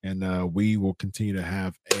 and we will continue to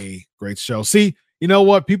have a great show. See, you know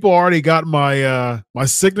what? People already got my my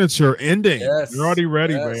signature ending. Yes, They're already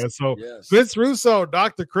ready, man. So Vince Russo,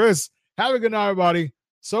 Dr. Chris, have a good night, everybody.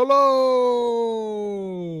 So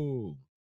long.